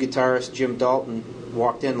the new guitarist, Jim Dalton,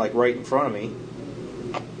 walked in like right in front of me.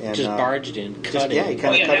 And, just barged in, cut in. Yeah, he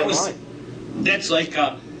kind of cut in line. That's like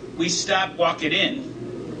we stopped walking in.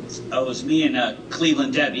 It was me and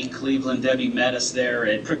Cleveland Debbie. Cleveland Debbie met us there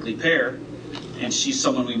at Prickly Pear, and she's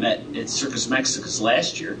someone we met at Circus Mexicus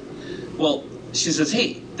last year. Well, she says,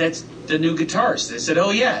 "Hey, that's the new guitarist." I said, "Oh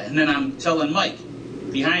yeah," and then I'm telling Mike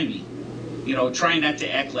behind me, trying not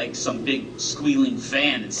to act like some big squealing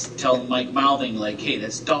fan, and telling Mike, mouthing like, "Hey,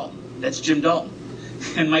 that's Dalton. That's Jim Dalton."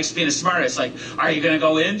 And Mike's being a smartass, like, "Are you going to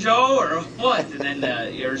go in, Joe, or what?" And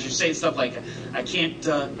then you're saying stuff like, I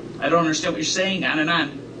don't understand what you're saying, on and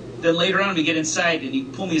on. Then later on we get inside and you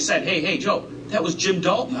pull me aside, hey, Joe, that was Jim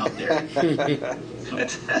Dalton out there.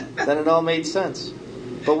 Then it all made sense.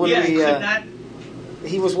 But when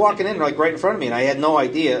he was walking in like right in front of me, and I had no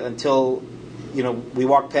idea until, we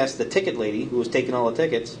walked past the ticket lady who was taking all the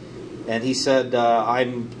tickets, and he said,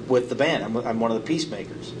 "I'm with the band. I'm one of the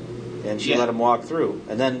Peacemakers." And she let him walk through.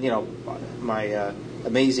 And then, my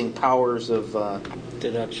amazing powers of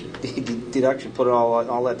deduction put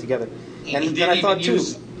all that together. And then I thought, too,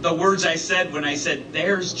 the words I said when I said,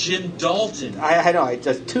 "There's Jim Dalton." I know. I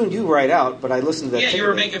just tuned you right out, but I listened to that. Yeah,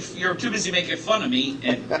 you were too busy making fun of me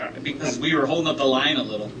and because we were holding up the line a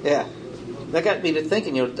little. Yeah. That got me to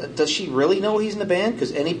thinking, does she really know he's in the band?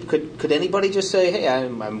 Because could anybody just say, "Hey,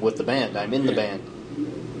 I'm with the band. I'm in the band."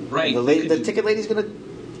 Right. The ticket lady's going to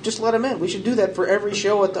just let him in. We should do that for every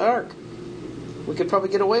show at the Ark. We could probably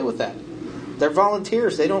get away with that. They're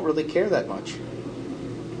volunteers. They don't really care that much.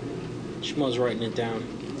 Schmo's writing it down.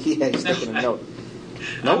 Yeah, he's taking a note.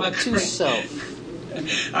 Note to self.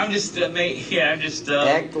 I'm just, act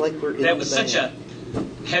like we're in that was the such a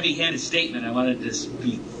band. heavy-handed statement. I wanted to just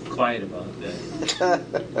be quiet about that. I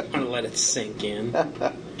want to let it sink in.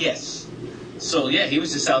 Yes. So, yeah, he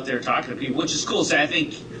was just out there talking to people, which is cool. So I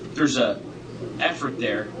think there's effort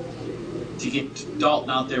there to get Dalton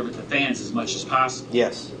out there with the fans as much as possible.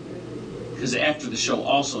 Yes. Because after the show,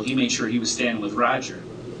 also, he made sure he was standing with Roger.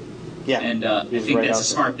 Yeah. And I think right that's a out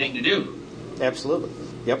smart thing to do. Absolutely.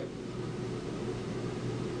 Yep.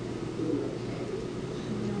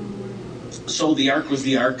 So the Ark was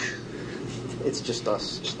the Ark. It's just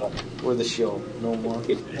us. We're the show. No more.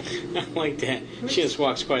 I like that. She just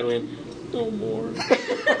walks quietly in. No more.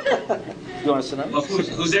 You want to sit down? Well,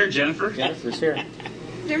 who's there, Jennifer? Jennifer's here.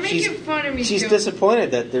 They're making fun of me. She's too.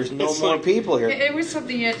 disappointed that there's no more people here. It was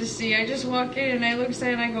something you had to see. I just walk in and I look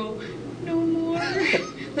sad and I go, no more.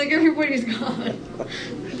 Like everybody's gone.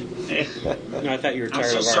 No, I thought you were tired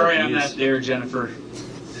I'm so of our sorry I'm views. not there, Jennifer.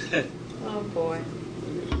 Oh boy.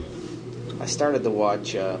 I started to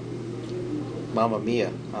watch Mamma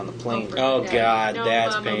Mia on the plane. Oh, God, No,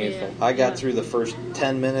 that's Mamma painful. Mia. I got through the first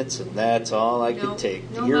 10 minutes, and that's all I could take.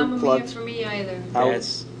 No Mamma Mia Earplugs for me either. out.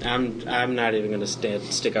 That's, I'm not even going to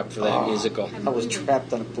stick up for that musical. I was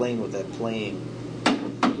trapped on a plane with that playing.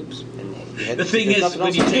 Oops. And you had The to, thing there's is, nothing when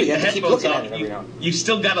else you to do. take You the have to keep headphones looking off, at it every now and then. you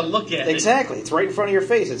still got to look at it. Exactly. It's right in front of your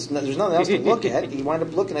face. There's nothing else to look at. You wind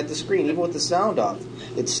up looking at the screen, even with the sound off.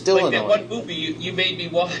 It's still Like that annoying. one movie you made me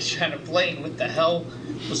watch on a plane. What the hell?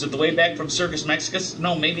 Was it The Way Back from Circus Mexicus?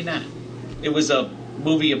 No, maybe not. It was a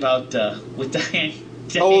movie about with Diane.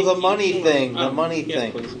 Oh, the money thing. The Oh, money yeah,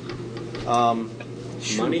 thing. please.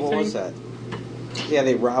 Money what thing? was that? Yeah,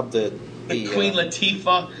 they robbed the Queen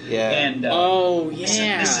Latifah yeah. and Oh,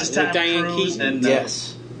 yeah. Mrs. With Tom Diane Cruise Keaton. and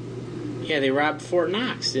yes. Yeah, they robbed Fort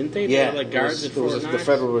Knox, didn't they? Yeah, They were like guards at it was Fort the Knox.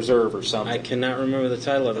 Federal Reserve or something. I cannot remember the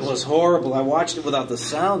title of it. It was horrible. I watched it without the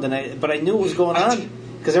sound, but I knew what was going on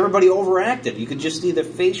because everybody overacted. You could just see the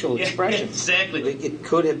facial Yeah, expressions. exactly. It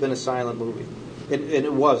could have been a silent movie.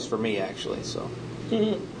 It was for me actually. So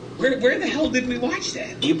Where the hell did we watch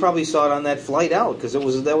that? you probably saw it on that flight out because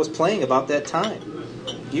that was playing about that time.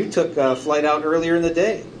 You took flight out earlier in the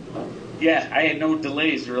day. Yeah, I had no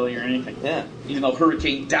delays really or anything. Yeah. Even though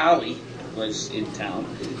Hurricane Dolly was in town,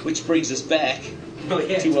 which brings us back to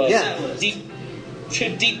a Yeah.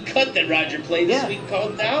 deep cut that Roger played this Yeah. week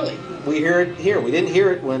called Dolly. We hear it here. We didn't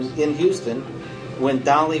hear it when in Houston when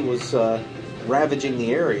Dolly was ravaging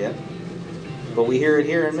the area, but we hear it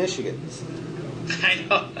here in Michigan. I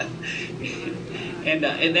know.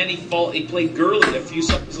 And then he played Girly a few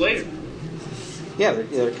songs later. Yeah,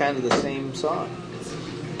 they're kind of the same song.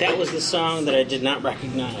 That was the song that I did not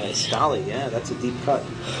recognize. Dolly, yeah, that's a deep cut.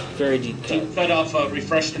 Very deep cut. Deep cut off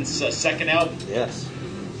Refreshment's second album, Yes.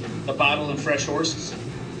 The Bottle and Fresh Horses.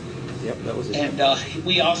 Yep, that was it. And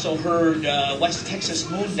we also heard West Texas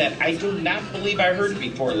Moon that I do not believe I heard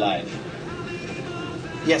before live.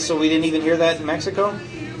 Yeah, so we didn't even hear that in Mexico?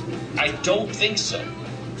 I don't think so.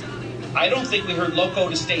 I don't think we heard Loco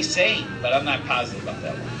to Stay Sane, but I'm not positive about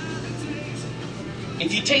that one.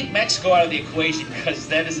 If you take Mexico out of the equation, because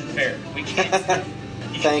that isn't fair, we can't.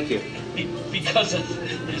 Thank you. Because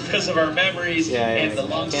of our memories and the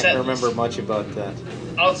long I set can't list. remember much about that.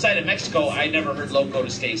 Outside of Mexico, I never heard Loco to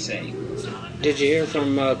Stay Sane. Did you hear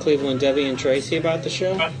from Cleveland Debbie and Tracy about the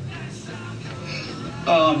show?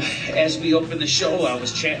 As we opened the show, I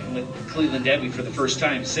was chatting with Cleveland Debbie for the first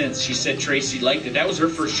time since. She said Tracy liked it. That was her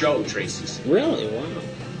first show, Tracy's. Really? Wow.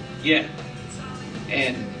 Yeah.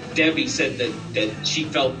 And Debbie said that she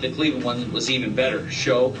felt the Cleveland one was even better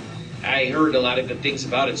show. I heard a lot of good things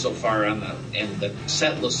about it so far, and the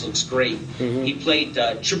set list looks great. Mm-hmm. He played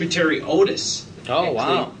Tributary Otis. Oh, wow.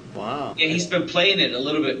 Cleveland. Wow. Yeah, he's been playing it a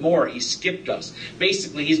little bit more. He skipped us.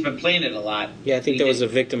 Basically, he's been playing it a lot. Yeah, I think that was a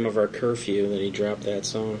victim of our curfew that he dropped that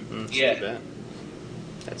song. Yeah.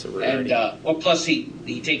 That's a rarity. And, well, plus he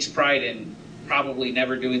takes pride in probably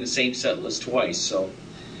never doing the same set list twice. So,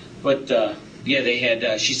 but yeah, they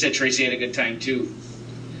had. She said Tracy had a good time too.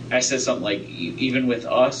 I said something like even with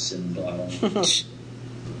us and.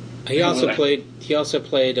 He also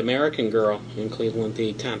played American Girl in Cleveland,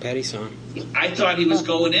 the Tom Petty song. I thought he was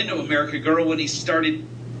going into American Girl when he started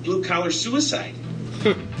Blue Collar Suicide.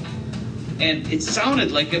 And it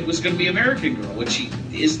sounded like it was going to be American Girl, which he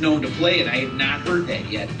is known to play, and I had not heard that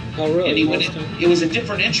yet. Oh, really? And he went it was a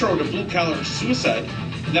different intro to Blue Collar Suicide.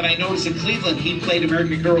 And then I noticed in Cleveland he played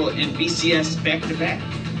American Girl and BCS back to back.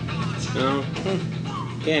 Oh.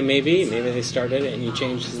 Yeah, maybe. Maybe they started it and he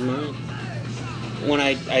changed his mind. When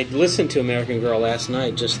I listened to American Girl last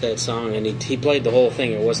night, just that song, and he played the whole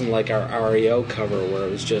thing. It wasn't like our REO cover where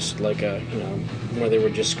it was just like where they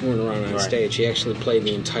were just screwing around on stage. He actually played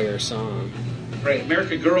the entire song. Right,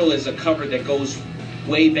 American Girl is a cover that goes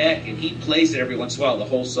way back, and he plays it every once in a while, the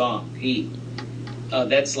whole song.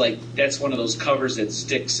 That's one of those covers that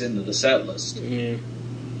sticks into the set list. Yeah.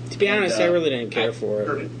 To be honest, I really didn't care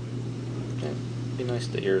for it. Nice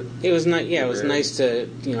to hear. It was not. Yeah, it was nice to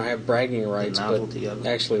have bragging rights, The novelty but of it.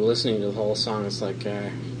 actually listening to the whole song, it's like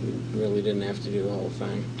you really didn't have to do the whole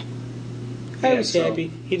thing. I was happy.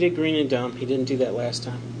 He did Green and Dumb. He didn't do that last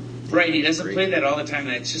time. Right, he doesn't play that all the time,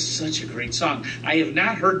 and it's just such a great song. I have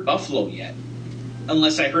not heard Buffalo yet,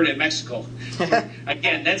 unless I heard it in Mexico.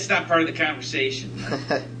 Again, that's not part of the conversation.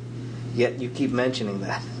 Yet you keep mentioning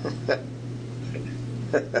that.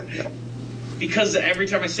 Because every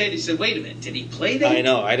time I say it, he said, wait a minute, did he play that? I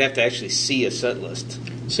know. I'd have to actually see a set list.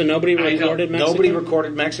 So nobody recorded Mexico? Nobody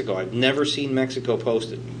recorded Mexico. I've never seen Mexico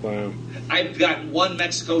posted. Wow. I've got one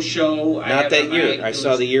Mexico show. Not that year. I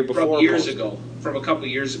saw the year before. From a couple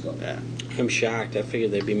years ago. Yeah. I'm shocked. I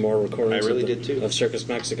figured there'd be more recordings did too. of Circus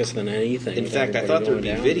Mexicus than anything. In fact, I thought there would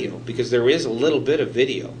be video, because there is a little bit of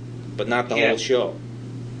video, but not the whole show.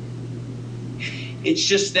 It's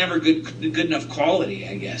just never good enough quality,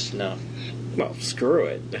 I guess. No. Well, screw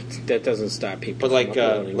it. That doesn't stop people. But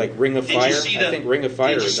like Ring of Fire, I think Ring of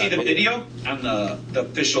Fire is on Did you see the video on the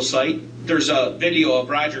official site? There's a video of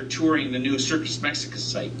Roger touring the new Circus Mexicus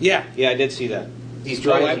site. Yeah, I did see that. He's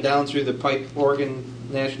driving down through the Pike, Oregon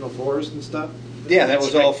National Forest and stuff. Yeah, that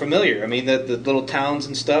was all familiar. I mean, the little towns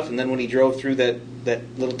and stuff, and then when he drove through that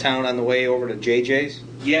little town on the way over to JJ's.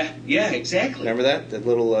 Yeah, exactly. Remember that? That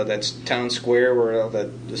little that's town square where all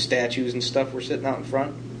the statues and stuff were sitting out in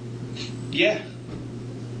front? Yeah.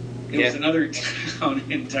 It was another town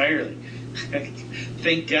entirely.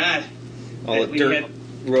 Thank God. All the dirt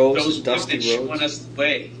roads, those dusty roads. went us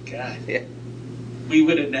away. God. Yeah. We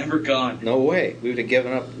would have never gone. No way. We would have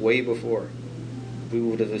given up way before. We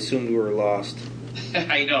would have assumed we were lost.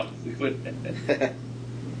 I know. We would.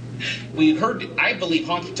 We heard, I believe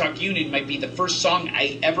Honky Tonk Union might be the first song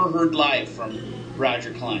I ever heard live from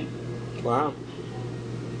Roger Klein. Wow.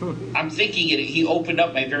 I'm thinking he opened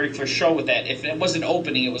up my very first show with that. If it wasn't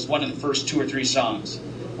opening, it was one of the first 2 or 3 songs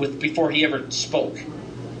before he ever spoke.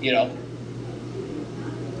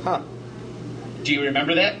 Huh. Do you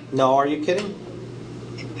remember that? No, are you kidding?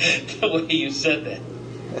 The way you said that.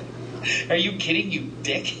 Are you kidding, you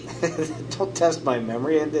dick? Don't test my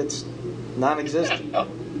memory. It's non-existent.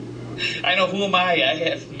 I know. Who am I? I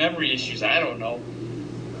have memory issues. I don't know.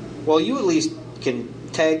 Well, you at least can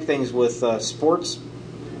tag things with sports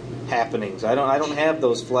happenings. I don't have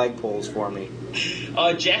those flagpoles for me.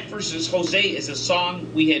 Jack versus Jose is a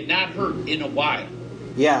song we had not heard in a while.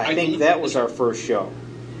 Yeah, I think that was our first show.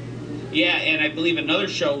 Yeah, and I believe another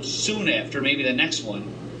show soon after, maybe the next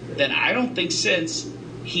one. Then I don't think since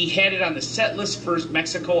he had it on the set list for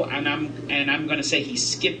Mexico, and I'm going to say he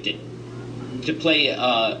skipped it to play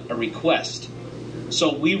a request.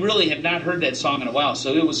 So we really have not heard that song in a while.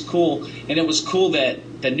 So it was cool, and it was cool that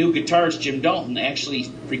the new guitarist Jim Dalton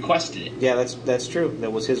actually requested it. Yeah, that's true.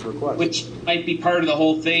 That was his request, which might be part of the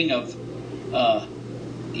whole thing of,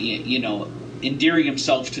 endearing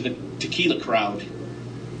himself to the tequila crowd.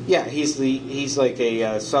 Yeah, he's like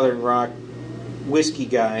a Southern rock whiskey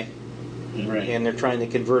guy, right? And they're trying to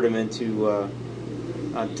convert him into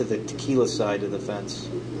onto the tequila side of the fence.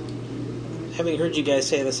 Having heard you guys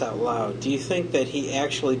say this out loud, do you think that he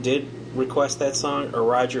actually did request that song, or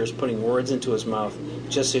Roger is putting words into his mouth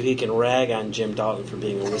just so he can rag on Jim Dalton for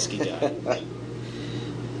being a whiskey guy?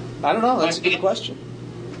 I don't know. That's a good question.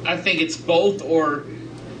 I think it's both, or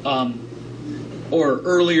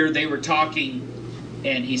earlier they were talking,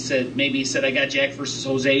 and he said I got Jack versus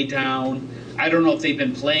Jose down. I don't know if they've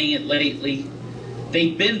been playing it lately.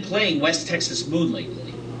 They've been playing West Texas Moon lately.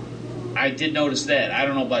 I did notice that. I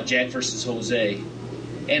don't know about Jack versus Jose.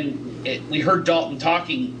 And we heard Dalton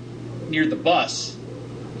talking near the bus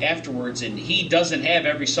afterwards, and he doesn't have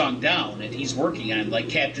every song down, and he's working on, like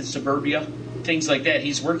Captain Suburbia, things like that.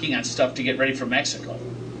 He's working on stuff to get ready for Mexico.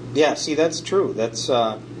 Yeah, see, that's true. That's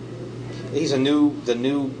he's the new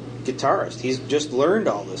guitarist. He's just learned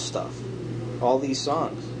all this stuff, all these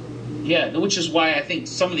songs. Yeah, which is why I think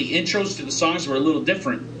some of the intros to the songs were a little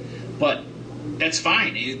different, but that's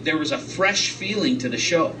fine. There was a fresh feeling to the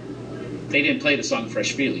show. They didn't play the song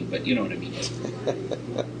Fresh Feeling, but you know what I mean.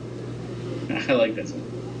 I like that song.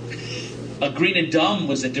 Green and Dumb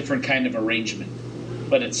was a different kind of arrangement,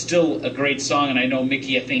 but it's still a great song, and I know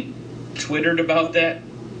Mickey, I think, twittered about that.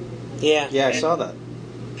 Yeah, I saw that.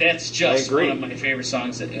 That's just one of my favorite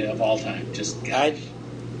songs of all time. Just gosh.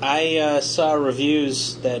 I saw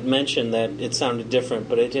reviews that mentioned that it sounded different,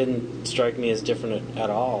 but it didn't strike me as different at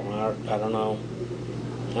all. I don't know.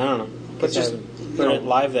 But just heard it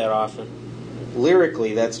live that often.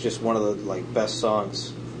 Lyrically, that's just one of the best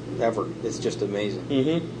songs ever. It's just amazing.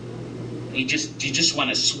 Mm-hmm. You just want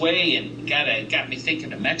to sway, and got me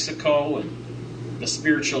thinking of Mexico and the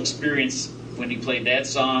spiritual experience when he played that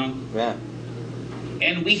song. Yeah.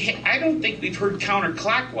 And I don't think we've heard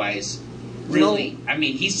counterclockwise, really. No. I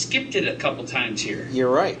mean, he skipped it a couple times here. You're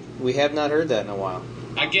right. We have not heard that in a while.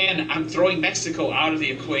 Again, I'm throwing Mexico out of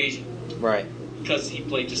the equation. Right. Because he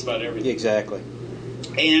played just about everything. Exactly.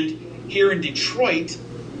 And here in Detroit,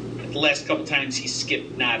 the last couple times he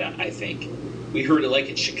skipped nada, I think. We heard it like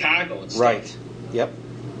in Chicago and stuff. Right. Yep.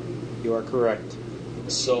 You are correct.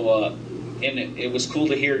 So, and it was cool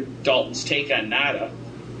to hear Dalton's take on nada,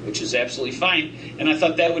 which is absolutely fine. And I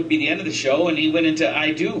thought that would be the end of the show, and he went into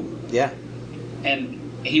I Do. Yeah. And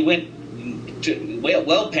he went to,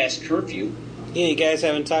 well past curfew. Yeah, you guys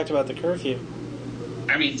haven't talked about the curfew.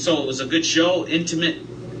 I mean, so it was a good show, intimate,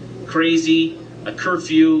 crazy, a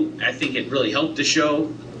curfew. I think it really helped the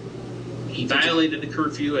show. He violated the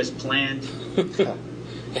curfew as planned.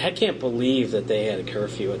 I can't believe that they had a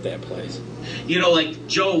curfew at that place. You know, like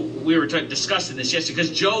Joe, we were discussing this yesterday,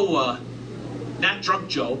 because Joe, not Drunk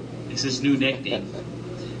Joe, is his new nickname,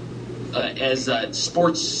 as a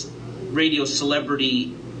sports radio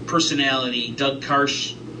celebrity personality, Doug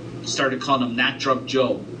Karsh started calling him Not Drunk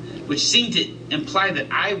Joe, which seemed to imply that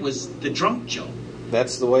I was the Drunk Joe.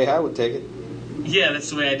 That's the way I would take it. Yeah, that's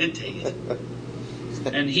the way I did take it.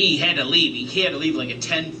 And he had to leave. He had to leave like at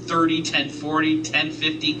 10:30, 10:40,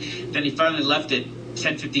 10:50. Then he finally left at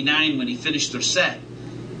 10:59 when he finished their set.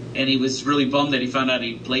 And he was really bummed that he found out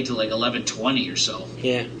he played till like 11:20 or so.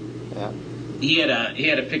 Yeah. He had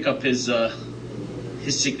to pick up his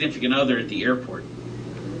significant other at the airport.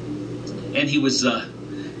 And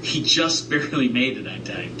he just barely made it on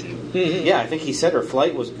time too. Yeah, I think he said her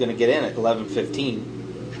flight was going to get in at 11:15.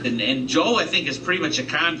 And Joe, I think, is pretty much a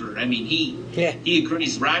convert. I mean, he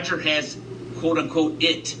agrees. Roger has, quote unquote,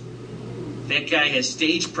 it. That guy has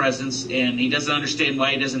stage presence, and he doesn't understand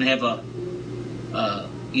why he doesn't have a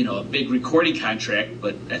big recording contract.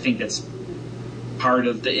 But I think that's part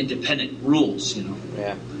of the independent rules, you know.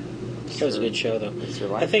 Yeah, that was a good show,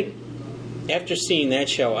 though. I think after seeing that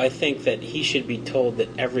show, I think that he should be told that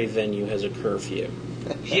every venue has a curfew.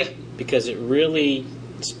 Yeah, because it really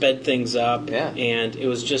sped things up, and it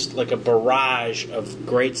was just like a barrage of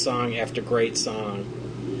great song after great song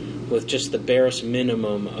with just the barest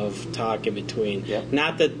minimum of talk in between.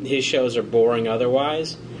 Not that his shows are boring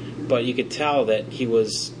otherwise, but you could tell that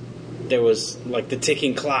there was like the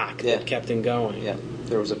ticking clock that kept him going. Yeah,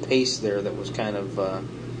 there was a pace there that was kind of, I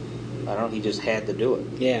don't know, he just had to do it.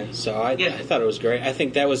 Yeah, so I thought it was great. I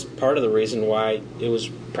think that was part of the reason why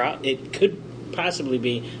it could possibly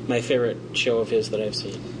be my favorite show of his that I've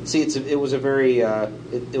seen. See, it was a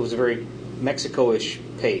very Mexico-ish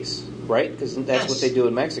pace, right? Because that's what they do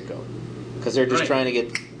in Mexico. Because they're just trying to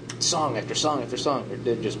get song after song after song.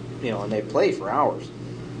 They're just, and they play for hours.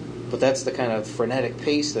 But that's the kind of frenetic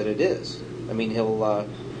pace that it is. I mean,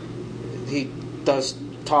 he does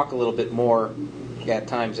talk a little bit more at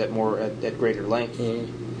times at greater length.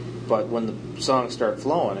 Mm-hmm. But when the songs start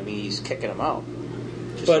flowing, I mean, he's kicking them out.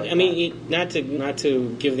 But like, I mean, not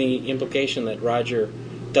to give the implication that Roger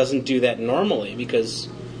doesn't do that normally, because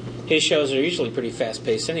his shows are usually pretty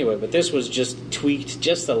fast-paced anyway, but this was just tweaked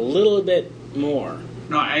just a little bit more.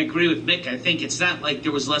 No, I agree with Mick. I think it's not like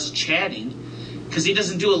there was less chatting, because he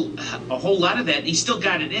doesn't do a whole lot of that, and he still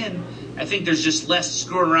got it in. I think there's just less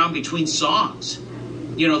screwing around between songs.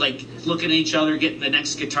 Like looking at each other, getting the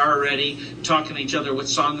next guitar ready, talking to each other what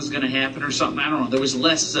song is going to happen or something. I don't know. There was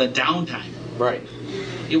less downtime. Right.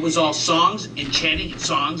 It was all songs and chatting and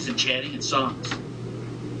songs and chatting and songs.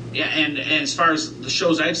 Yeah, and as far as the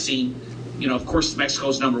shows I've seen, of course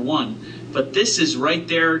Mexico's number one, but this is right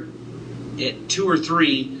there at 2 or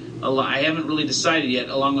 3. I haven't really decided yet,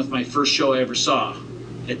 along with my first show I ever saw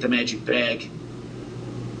at the Magic Bag.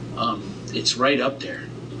 It's right up there.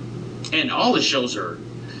 And all the shows are,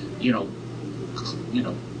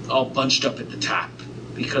 all bunched up at the top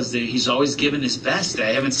because he's always given his best.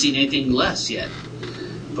 I haven't seen anything less yet.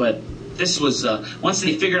 But this was, once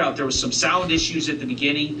they figured out there was some sound issues at the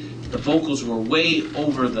beginning, the vocals were way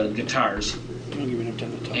over the guitars.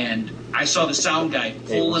 And I saw the sound guy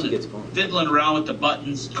pulling and fiddling around with the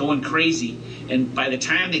buttons, going crazy. And by the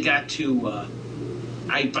time they got to,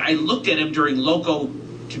 I looked at him during Loco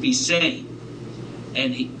to Be Sane,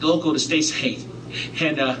 and Loco to Stay Sane.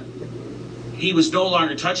 And he was no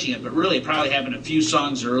longer touching it, but really probably having a few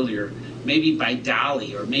songs earlier, maybe by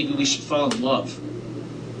Dolly, or Maybe We Should Fall in Love.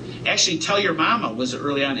 Actually, Tell Your Mama was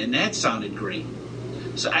early on, and that sounded great.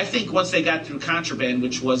 So I think once they got through Contraband,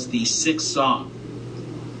 which was the 6th song,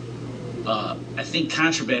 I think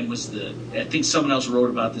Contraband was I think someone else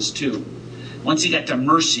wrote about this too. Once he got to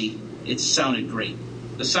Mercy, it sounded great.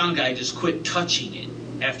 The sound guy just quit touching it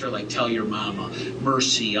after like Tell Your Mama,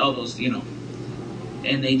 Mercy, all those,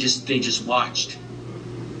 and they just watched.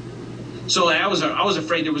 So I was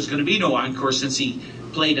afraid there was going to be no encore since he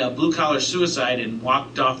played Blue Collar Suicide and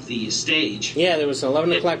walked off the stage. Yeah, there was an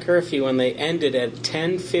 11 o'clock curfew and they ended at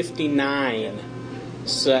 10:59.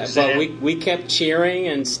 So, but we kept cheering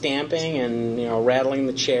and stamping and rattling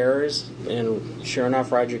the chairs, and sure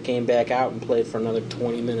enough, Roger came back out and played for another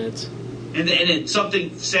 20 minutes. And it's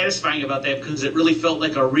something satisfying about that because it really felt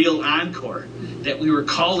like a real encore, that we were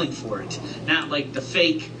calling for it, not like the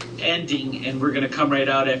fake ending and we're going to come right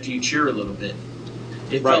out after you cheer a little bit.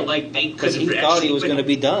 It felt like they because he thought he was going to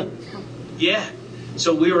be done. Yeah,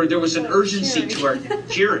 so there was an urgency to our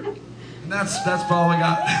cheering. And that's all we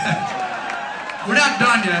got. We're not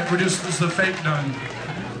done yet. It's the fake done.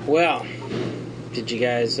 Well, did you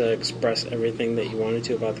guys express everything that you wanted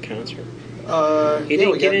to about the concert? We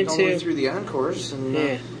got only through the encores, and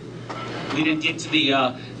we didn't get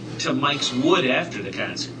to to Mike's wood after the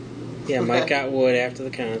concert. Yeah, Mike got wood after the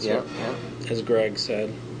concert. Yeah. As Greg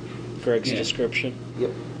said. Greg's description.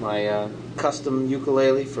 Yep, my custom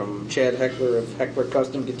ukulele from Chad Heckler of Heckler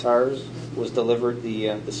Custom Guitars was delivered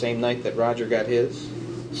the same night that Roger got his.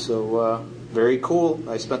 So very cool.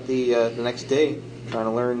 I spent the next day trying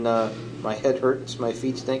to learn. My head hurts, my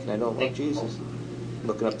feet stink, and I don't like Jesus.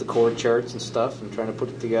 Looking up the chord charts and stuff and trying to put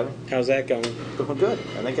it together. How's that going? Going good.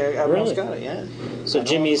 I think I almost got it, yeah. So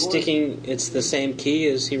Jimmy's sticking, it's the same key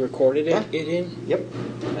as he recorded it in? Yep.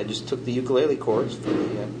 I just took the ukulele chords for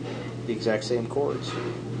the exact same chords.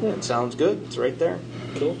 Yeah. It sounds good. It's right there.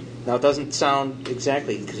 Cool. Now it doesn't sound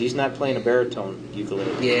exactly, because he's not playing a baritone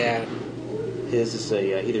ukulele. Yeah. His is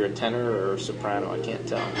either a tenor or a soprano. I can't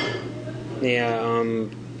tell. Yeah,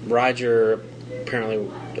 Roger, apparently,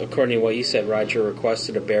 according to what you said, Roger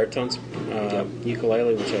requested a baritone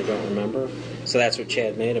ukulele, which I don't remember. So that's what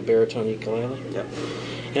Chad made, a baritone ukulele? Yep.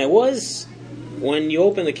 And it was, when you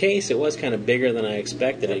open the case, it was kind of bigger than I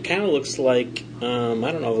expected. It kind of looks like, I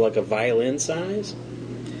don't know, like a violin size?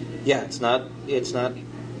 Yeah, it's not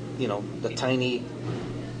the tiny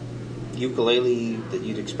ukulele that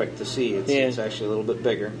you'd expect to see. It's actually a little bit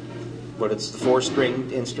bigger. But it's the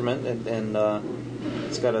 4-stringed instrument, and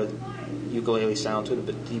it's got a ukulele sound to it, a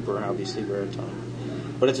bit deeper, obviously, baritone.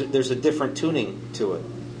 But there's a different tuning to it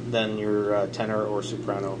than your tenor or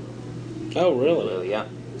soprano. Oh, really? Ukulele. Yeah,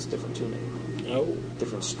 it's different tuning. Oh.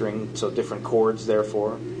 Different string, so different chords,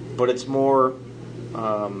 therefore. But it's more,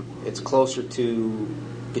 it's closer to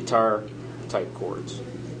guitar-type chords.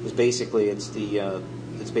 Because basically, it's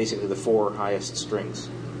basically the 4 highest strings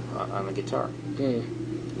on the guitar. You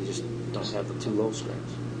just don't have the 2 low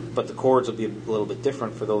strings. But the chords will be a little bit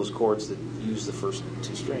different for those chords that use the first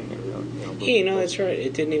 2 strings. That's right.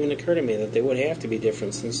 It didn't even occur to me that they would have to be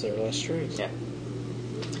different since they're less strings. Yeah.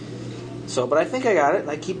 So, but I think I got it.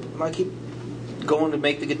 I keep going to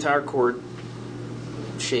make the guitar chord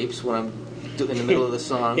shapes when I'm in the middle of the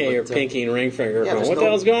song. Yeah, your pinky and ring finger going, what the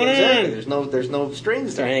hell's going on? There's no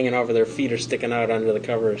strings there. They're hanging over, their feet are sticking out under the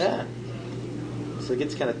covers. Yeah. So it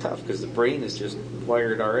gets kind of tough because the brain is just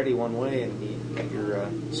wired already one way and you're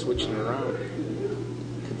switching it around,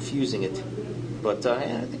 confusing it. But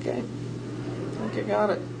I think I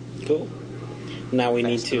got it. Cool. Now we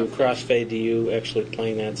need to crossfade to you actually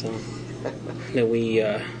playing that song. Now we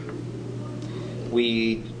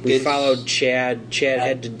followed Chad. Chad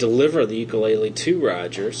had to deliver the ukulele to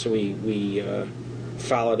Roger, so we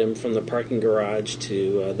followed him from the parking garage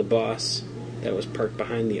to the bus that was parked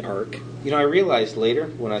behind the Ark. I realized later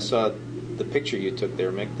when I saw the picture you took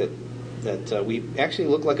there, Mick, that we actually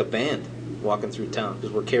look like a band walking through town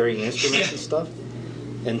because we're carrying instruments and stuff.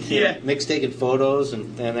 And Mick's taking photos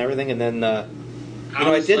and everything. And then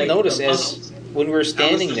I did notice as when we were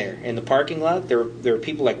standing there in the parking lot, there were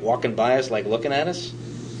people like walking by us, like looking at us.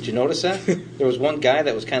 Did you notice that? There was one guy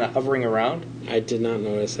that was kind of hovering around. I did not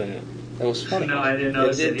notice that. That was funny. No, I didn't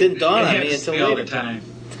notice it. It didn't dawn on me until later. All the time.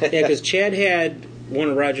 Yeah, because Chad had one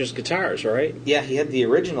of Roger's guitars, right? Yeah, he had the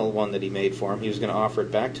original one that he made for him. He was going to offer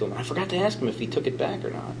it back to him. I forgot to ask him if he took it back or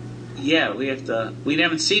not. Yeah, we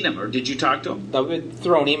haven't seen him, or did you talk to him? We've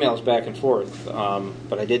thrown emails back and forth,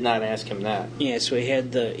 but I did not ask him that. Yeah, so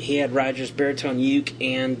he had Roger's baritone uke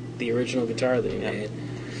and the original guitar that he made.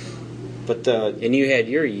 But and you had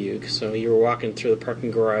your uke, so you were walking through the parking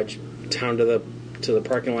garage down to the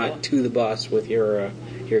parking lot to the bus with your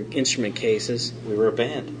instrument cases. We were a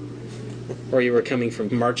band. Or you were coming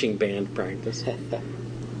from marching band practice.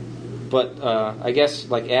 But I guess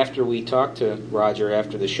like after we talked to Roger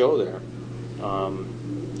after the show there,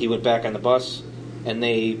 he went back on the bus and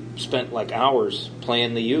they spent like hours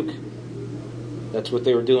playing the uke. That's what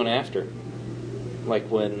they were doing after. Like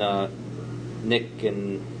when Nick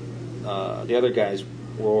and the other guys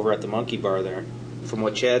were over at the Monkey Bar there. From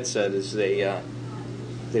what Chad said is they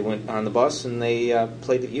they went on the bus and they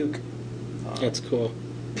played at Uke. That's cool.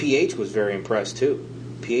 PH was very impressed too.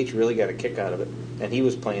 PH really got a kick out of it, and he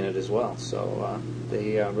was playing it as well. So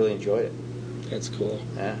they really enjoyed it. That's cool.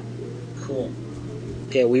 Yeah. Cool.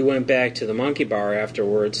 Yeah, we went back to the Monkey Bar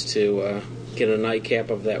afterwards to get a nightcap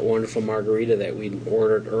of that wonderful margarita that we'd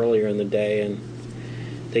ordered earlier in the day, and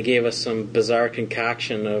they gave us some bizarre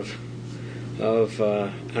concoction of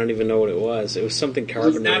I don't even know what it was. It was something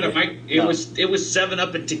carbonated. It was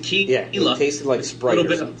 7-Up and tequila. Yeah, it tasted like Sprite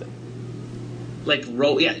or something.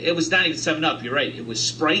 It was not even 7-Up. You're right. It was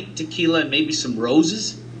Sprite, tequila, and maybe some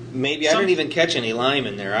roses. Maybe I didn't even catch any lime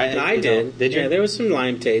in there. I did. Did you? Yeah, there was some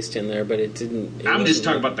lime taste in there, but it didn't. I'm just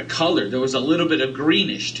talking about the color. There was a little bit of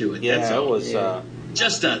greenish to it. Yeah, that's all. It was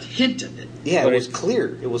just a hint of it. Yeah, it was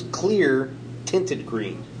clear. It was clear, tinted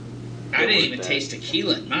green. I didn't even taste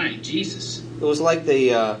tequila in mine. Jesus. It was like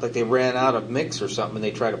they ran out of mix or something, and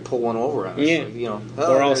they tried to pull one over on us. Yeah,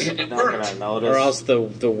 So, or else not gonna notice. Or else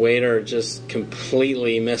the waiter just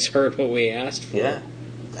completely misheard what we asked for. Yeah,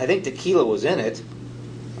 I think tequila was in it.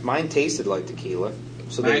 Mine tasted like tequila.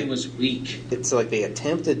 So mine was weak. It's like they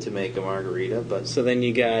attempted to make a margarita, but so then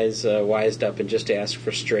you guys wised up and just asked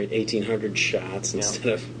for straight 1800 shots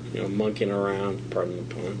instead of monkeying around. Pardon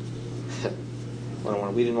the pun.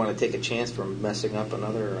 We didn't want to take a chance from messing up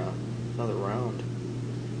another round.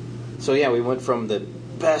 So yeah, we went from the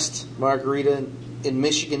best margarita in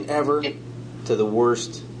Michigan ever to the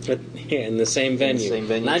worst. In the same venue.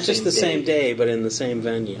 Not just the same day, but in the same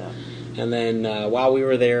venue. Yeah. And then while we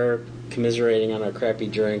were there commiserating on our crappy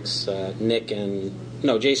drinks,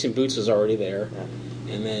 Jason Boots was already there.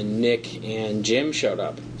 Yeah. And then Nick and Jim showed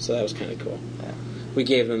up. So that was kind of cool. Yeah. We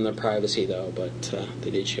gave them their privacy, though, but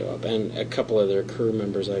they did show up. And a couple of their crew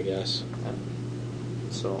members, I guess. Yeah.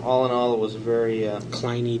 So all in all, it was a very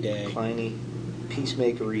Kleiny day. Kleiny,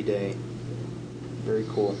 peacemakery day. Very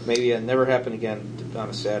cool. Maybe it never happen again on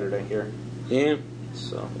a Saturday here. Yeah.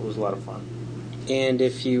 So it was a lot of fun. And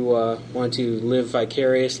if you want to live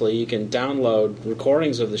vicariously, you can download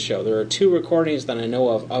recordings of the show. There are 2 recordings that I know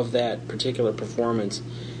of that particular performance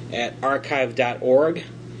at archive.org.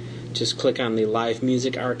 Just click on the Live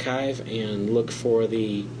Music Archive and look for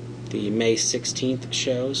the May 16th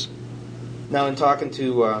shows. Now, in talking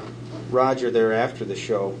to Roger there after the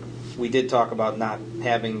show, we did talk about not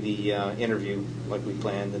having the interview like we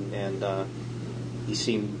planned, and he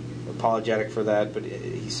seemed apologetic for that, but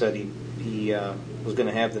he said he was going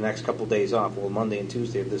to have the next couple days off, Monday and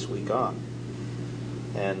Tuesday of this week off.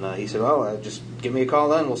 And he said, just give me a call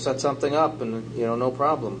then, we'll set something up, and, no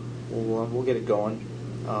problem. We'll get it going.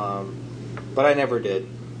 But I never did.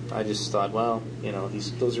 I just thought,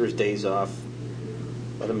 those are his days off.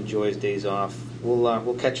 Let him enjoy his days off.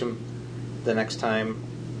 We'll catch him the next time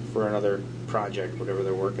for another project, whatever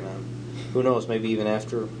they're working on. Who knows, maybe even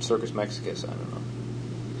after Circus Mexicus, I don't know.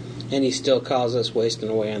 And he still calls us wasting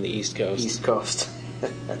away on the East Coast. East Coast.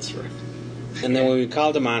 That's right. And then when we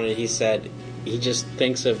called him on it, he said he just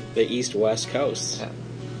thinks of the East-West coasts. Yeah.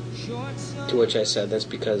 To which I said, that's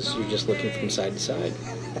because you're just looking from side to side.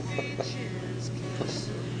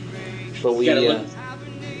 But we...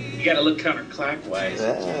 You gotta look counterclockwise.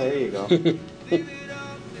 There you go.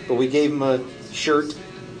 But we gave him a shirt,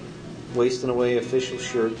 Wasting Away official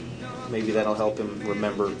shirt. Maybe that'll help him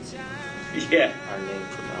remember our name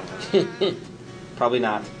from now on. Probably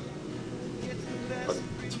not. But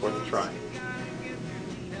it's worth a try.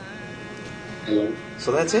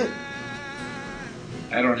 So that's it.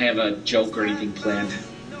 I don't have a joke or anything planned.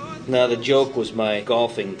 No, the joke was my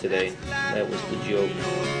golfing today. That was the joke.